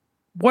cameras.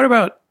 What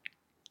about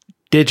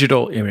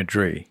digital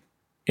imagery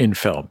in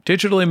film?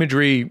 Digital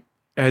imagery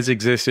has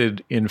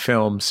existed in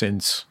film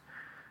since,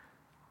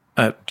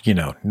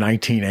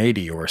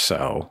 1980 or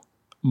so,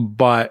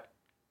 but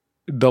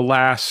the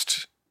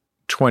last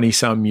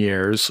 20-some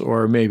years,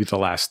 or maybe the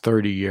last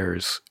 30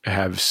 years,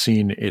 have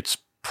seen its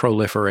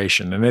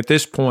proliferation. And at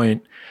this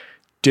point,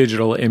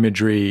 digital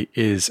imagery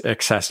is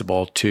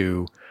accessible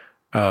to,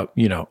 a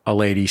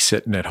lady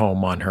sitting at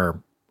home on her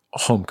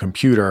home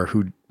computer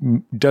who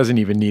doesn't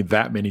even need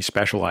that many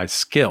specialized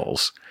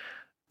skills.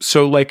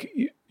 So, like,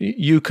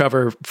 you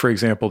cover, for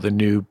example, the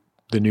new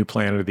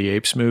Planet of the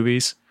Apes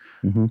movies.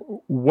 Mm-hmm.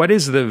 What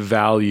is the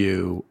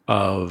value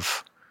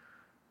of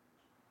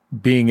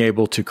being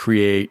able to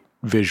create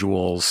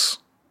visuals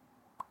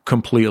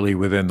completely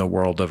within the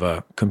world of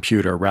a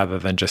computer rather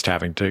than just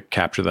having to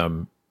capture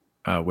them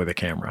with a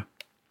camera?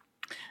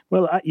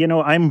 Well, I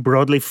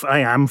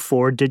am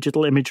for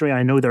digital imagery.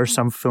 I know there are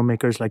some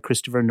filmmakers like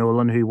Christopher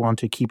Nolan who want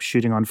to keep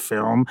shooting on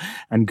film,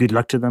 and good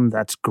luck to them.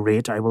 That's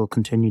great. I will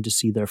continue to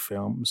see their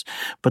films.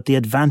 But the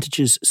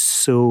advantages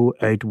so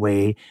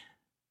outweigh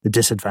the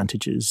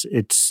disadvantages.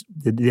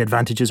 The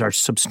advantages are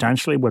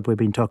substantially what we've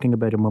been talking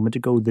about a moment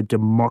ago, the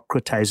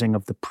democratizing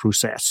of the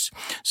process.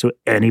 So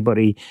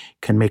anybody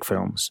can make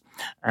films.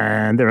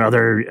 And there are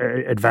other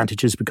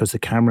advantages because the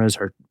cameras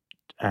are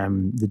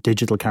the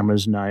digital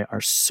cameras now are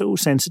so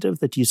sensitive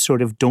that you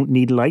sort of don't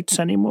need lights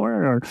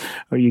anymore,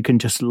 or you can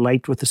just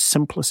light with the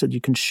simplest that you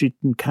can shoot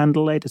in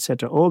candlelight,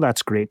 etc. All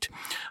that's great.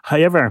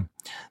 However,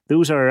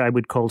 those are, I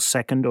would call,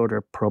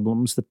 second-order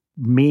problems. The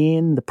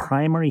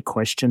primary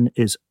question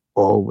is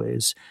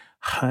always,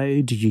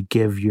 how do you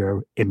give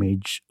your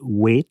image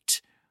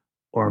weight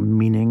or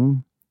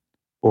meaning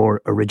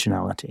or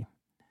originality?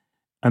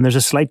 And there's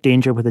a slight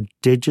danger with a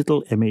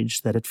digital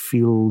image that it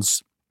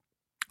feels,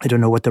 I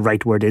don't know what the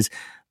right word is,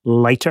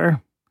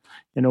 lighter,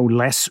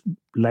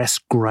 less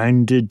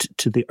grounded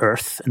to the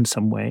earth in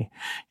some way,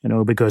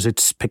 because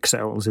it's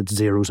pixels, it's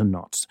zeros and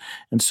knots.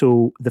 And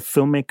so the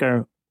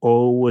filmmaker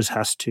always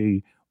has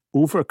to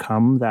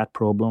overcome that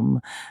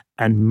problem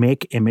and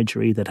make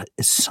imagery that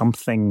is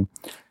something,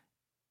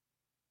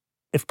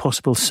 if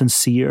possible,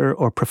 sincere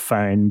or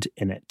profound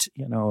in it,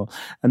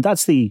 And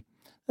that's the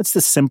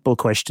simple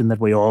question that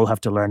we all have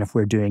to learn if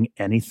we're doing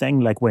anything.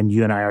 Like when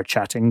you and I are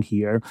chatting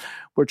here,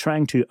 we're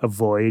trying to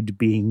avoid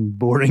being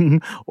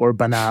boring or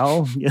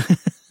banal.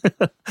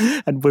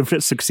 And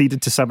we've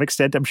succeeded to some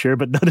extent, I'm sure,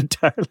 but not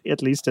entirely,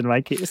 at least in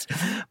my case.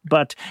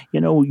 But,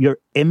 your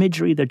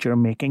imagery that you're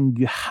making,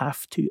 you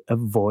have to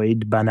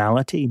avoid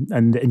banality.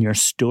 And in your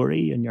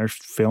story, in your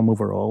film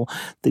overall,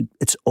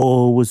 it's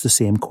always the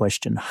same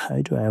question.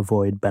 How do I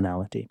avoid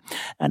banality?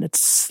 And it's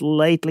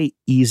slightly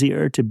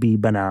easier to be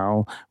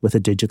banal with a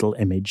digital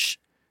image.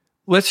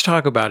 Let's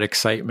talk about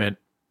excitement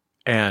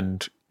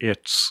and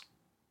its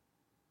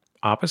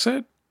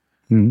opposite.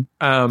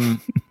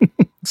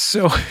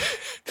 So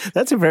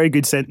that's a very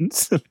good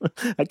sentence.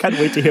 I can't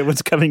wait to hear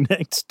what's coming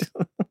next.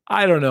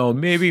 I don't know.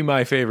 Maybe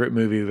my favorite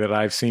movie that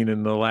I've seen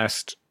in the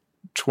last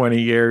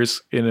 20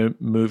 years in a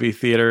movie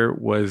theater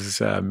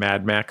was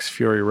Mad Max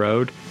Fury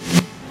Road.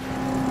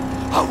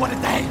 Oh, what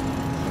a day!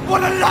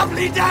 What a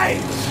lovely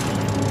day!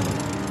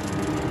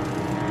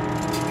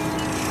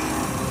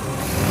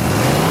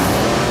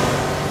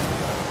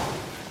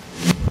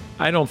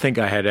 I don't think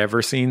I had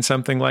ever seen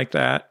something like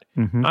that.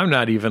 Mm-hmm. I'm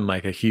not even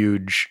like a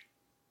huge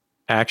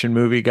action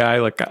movie guy.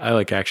 Like I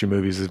like action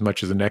movies as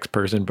much as the next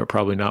person, but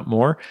probably not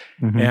more.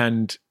 Mm-hmm.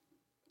 And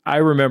I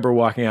remember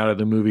walking out of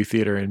the movie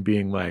theater and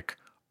being like,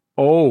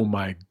 oh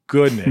my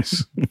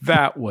goodness,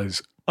 that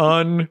was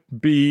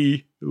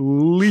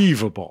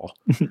unbelievable.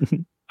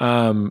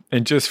 And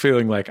just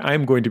feeling like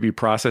I'm going to be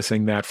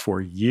processing that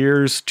for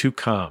years to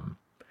come.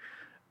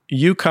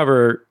 You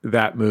cover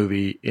that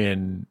movie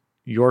in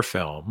your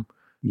film.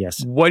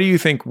 Yes. What do you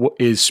think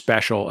is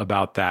special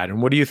about that?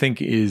 And what do you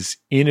think is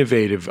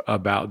innovative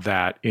about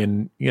that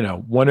in,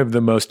 one of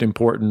the most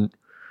important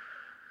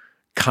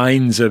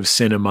kinds of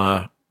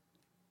cinema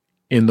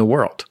in the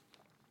world?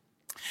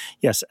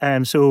 Yes.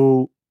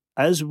 So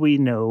as we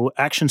know,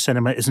 action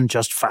cinema isn't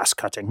just fast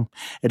cutting.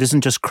 It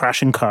isn't just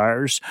crashing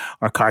cars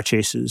or car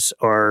chases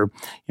or,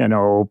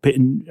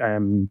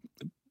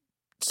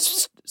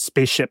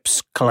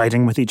 spaceships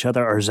colliding with each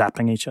other or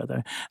zapping each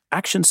other.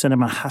 Action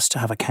cinema has to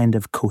have a kind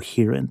of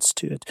coherence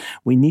to it.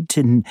 We need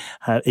to,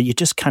 you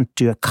just can't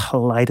do a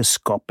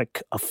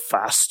kaleidoscopic of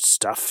fast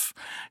stuff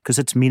because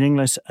it's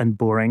meaningless and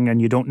boring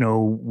and you don't know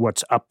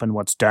what's up and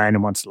what's down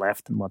and what's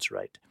left and what's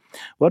right.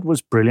 What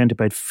was brilliant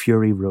about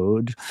Fury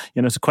Road,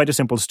 it's quite a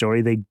simple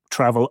story. They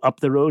travel up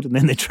the road and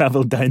then they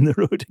travel down the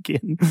road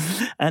again.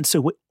 And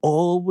so we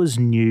always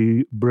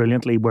knew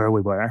brilliantly where we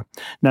were.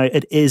 Now,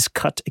 it is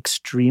cut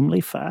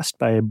extremely fast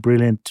by a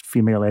brilliant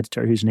female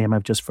editor whose name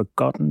I've just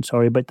forgotten.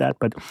 Sorry about that,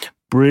 but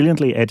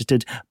brilliantly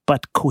edited,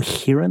 but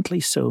coherently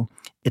so.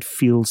 It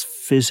feels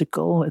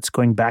physical. It's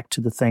going back to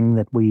the thing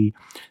that we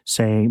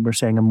were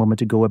saying a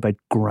moment ago about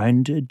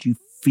grounded. You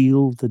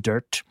feel the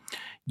dirt.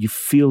 You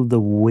feel the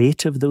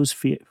weight of those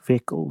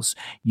vehicles.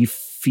 You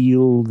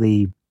feel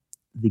the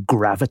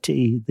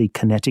gravity, the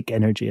kinetic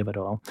energy of it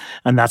all.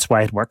 And that's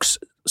why it works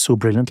so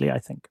brilliantly, I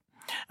think.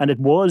 And it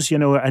was, I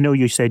know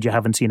you said you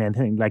haven't seen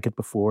anything like it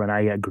before, and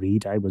I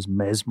agreed. I was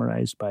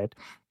mesmerized by it.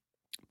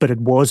 But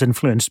it was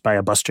influenced by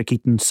a Buster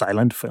Keaton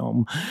silent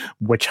film,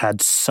 which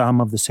had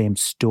some of the same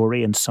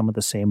story and some of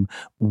the same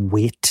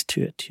weight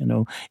to it.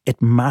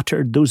 It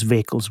mattered. Those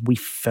vehicles, we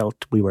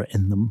felt we were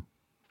in them.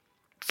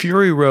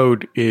 Fury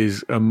Road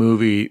is a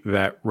movie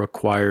that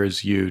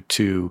requires you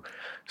to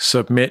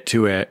submit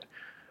to it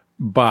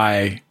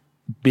by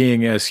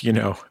being as,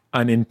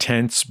 an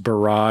intense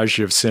barrage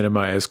of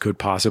cinema as could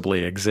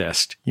possibly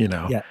exist,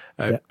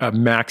 a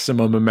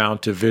maximum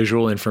amount of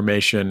visual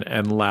information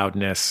and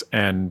loudness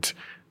and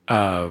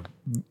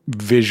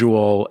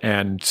visual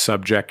and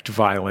subject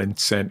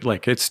violence. And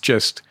it's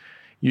just,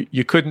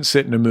 you couldn't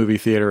sit in a movie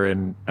theater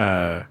and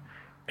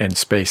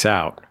space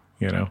out,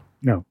 No.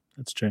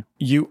 That's true.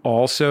 You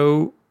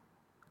also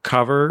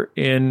cover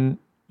in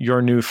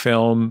your new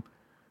film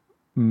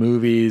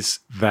movies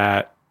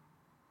that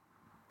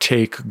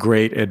take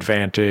great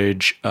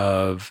advantage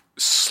of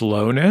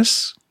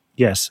slowness.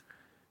 Yes.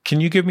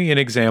 Can you give me an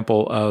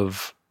example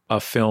of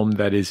a film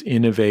that is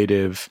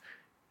innovative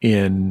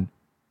in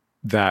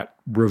that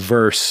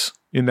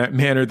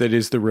manner that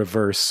is the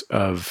reverse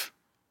of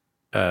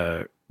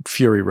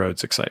Fury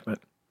Road's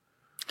excitement?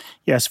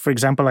 Yes, for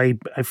example, I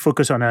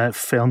focus on a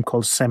film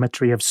called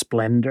Cemetery of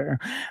Splendor,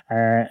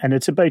 and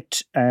it's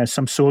about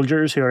some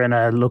soldiers who are in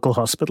a local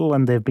hospital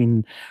and they've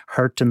been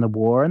hurt in the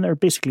war and they're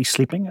basically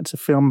sleeping. It's a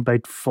film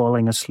about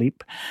falling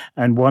asleep,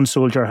 and one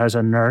soldier has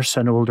a nurse,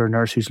 an older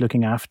nurse who's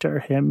looking after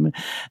him,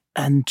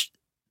 and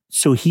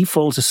so he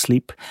falls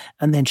asleep,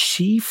 and then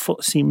she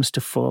seems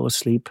to fall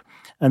asleep,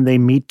 and they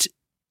meet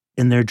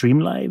in their dream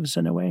lives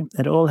in a way.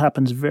 It all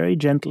happens very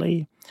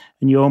gently,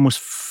 and you almost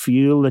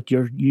feel that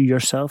you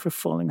yourself are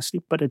falling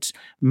asleep, but it's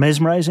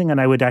mesmerizing, and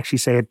I would actually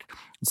say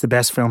it's the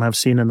best film I've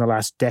seen in the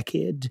last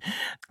decade.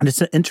 And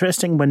it's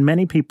interesting, when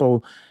many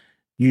people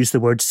use the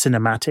word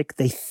cinematic,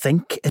 they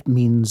think it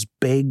means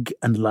big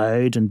and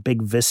loud and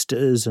big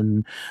vistas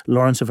and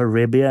Lawrence of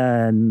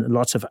Arabia and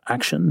lots of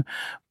action.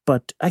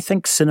 But I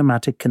think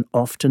cinematic can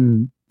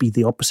often be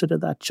the opposite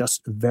of that,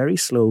 just very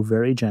slow,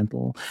 very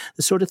gentle.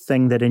 The sort of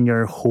thing that in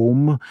your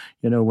home,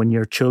 when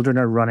your children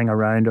are running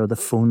around or the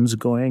phone's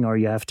going or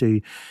you have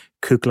to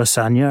cook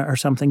lasagna or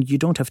something, you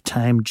don't have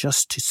time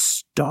just to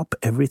stop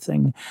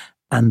everything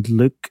and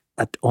look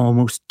at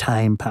almost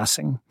time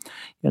passing.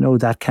 You know,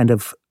 that kind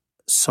of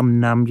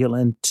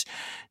somnambulant,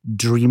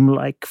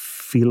 dreamlike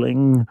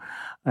feeling,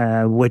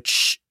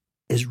 which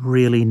is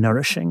really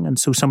nourishing. And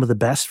so some of the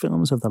best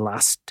films of the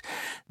last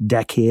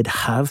decade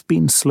have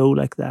been slow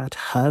like that,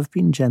 have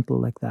been gentle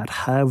like that,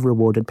 have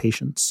rewarded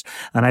patience.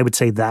 And I would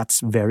say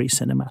that's very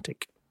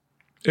cinematic.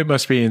 It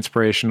must be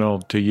inspirational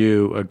to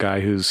you, a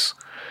guy who's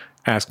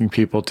asking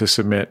people to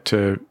submit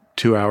to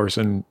 2 hours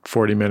and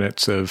 40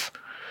 minutes of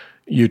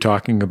you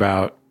talking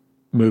about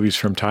movies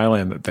from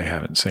Thailand that they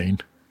haven't seen.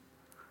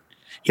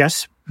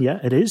 Yes, yeah,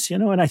 it is, you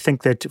know, and I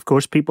think that, of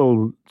course,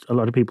 a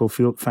lot of people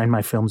find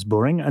my films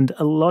boring, and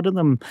a lot of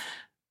them,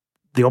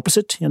 the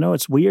opposite, you know,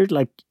 it's weird.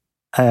 Like,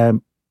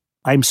 I'm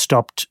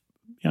stopped,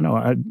 you know,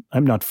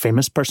 I'm not a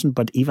famous person,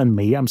 but even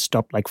me, I'm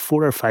stopped like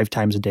 4 or 5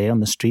 times a day on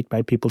the street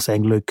by people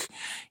saying, look,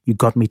 you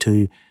got me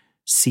to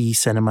see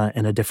cinema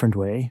in a different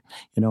way.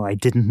 You know, I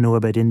didn't know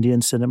about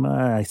Indian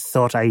cinema. I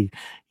thought I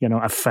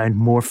found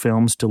more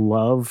films to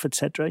love,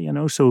 etc. You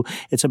know, so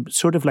it's a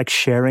sort of like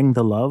sharing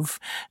the love.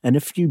 And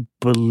if you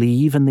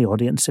believe in the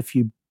audience, if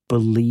you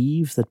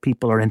believe that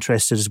people are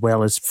interested as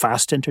well as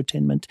fast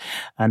entertainment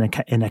and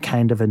in a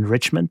kind of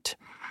enrichment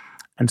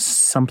and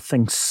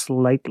something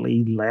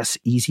slightly less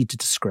easy to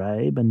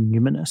describe and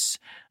numinous.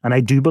 And I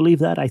do believe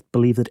that. I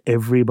believe that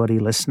everybody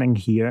listening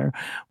here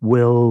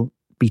will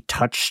be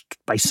touched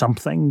by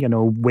something, you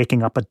know,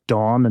 waking up at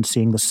dawn and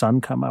seeing the sun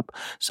come up,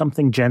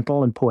 something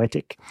gentle and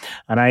poetic.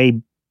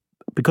 And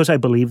because I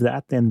believe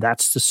that, then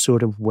that's the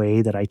sort of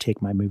way that I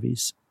take my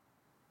movies.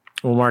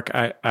 Well, Mark,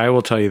 I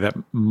will tell you that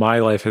my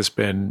life has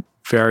been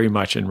very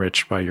much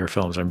enriched by your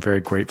films. I'm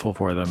very grateful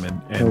for them,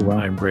 and wow.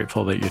 I'm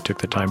grateful that you took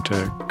the time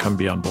to come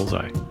be on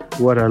Bullseye.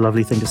 What a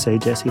lovely thing to say,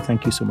 Jesse.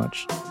 Thank you so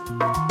much.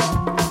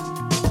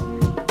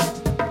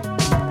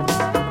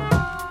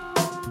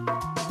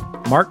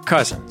 Mark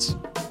Cousins.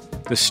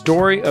 The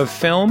Story of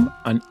Film,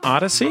 An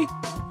Odyssey,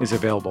 is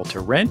available to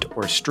rent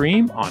or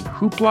stream on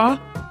Hoopla,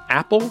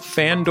 Apple,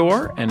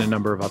 Fandor, and a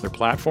number of other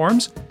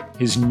platforms.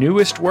 His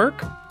newest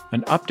work,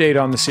 an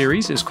update on the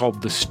series, is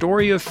called The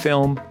Story of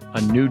Film,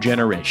 A New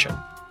Generation.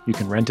 You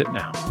can rent it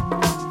now.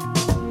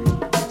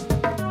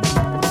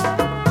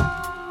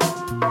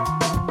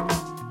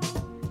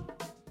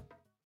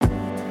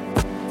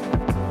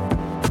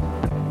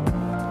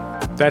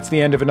 That's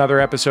the end of another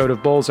episode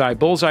of Bullseye.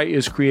 Bullseye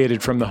is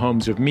created from the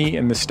homes of me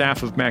and the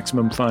staff of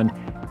Maximum Fun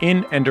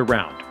in and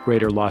around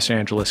greater Los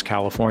Angeles,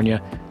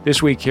 California.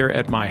 This week here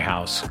at my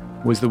house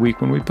was the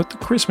week when we put the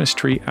Christmas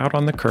tree out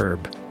on the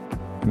curb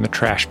and the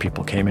trash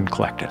people came and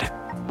collected it.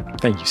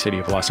 Thank you, City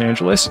of Los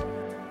Angeles.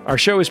 Our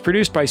show is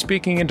produced by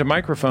Speaking Into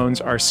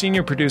Microphones. Our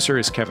senior producer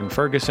is Kevin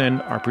Ferguson.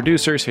 Our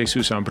producers,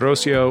 Jesus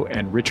Ambrosio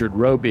and Richard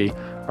Roby.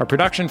 Our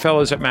production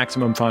fellows at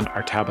Maximum Fun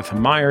are Tabitha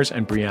Myers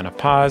and Brianna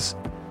Paz.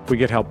 We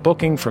get help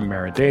booking from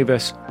Mara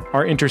Davis.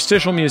 Our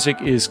interstitial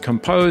music is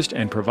composed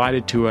and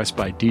provided to us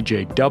by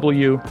DJ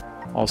W,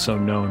 also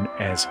known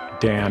as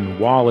Dan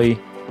Wally.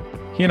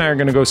 He and I are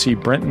going to go see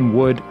Brenton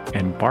Wood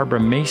and Barbara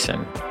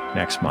Mason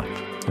next month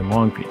in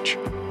Long Beach.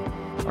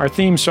 Our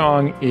theme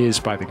song is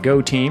by the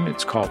Go Team.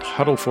 It's called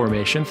Huddle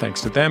Formation,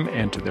 thanks to them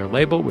and to their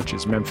label, which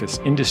is Memphis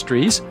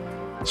Industries.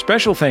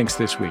 Special thanks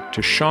this week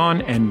to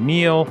Sean and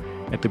Neil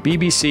at the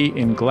BBC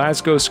in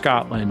Glasgow,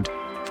 Scotland,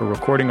 for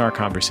recording our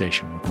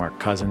conversation with Mark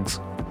Cousins.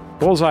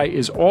 Bullseye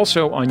is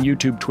also on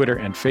YouTube, Twitter,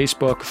 and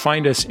Facebook.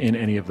 Find us in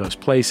any of those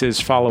places.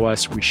 Follow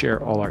us. We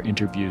share all our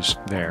interviews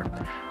there.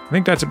 I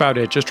think that's about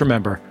it. Just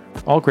remember,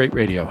 all great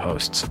radio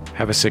hosts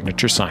have a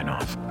signature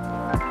sign-off.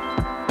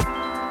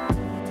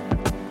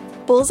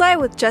 Bullseye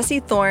with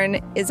Jesse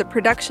Thorne is a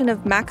production of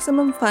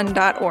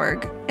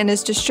MaximumFun.org and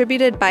is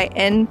distributed by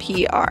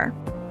NPR.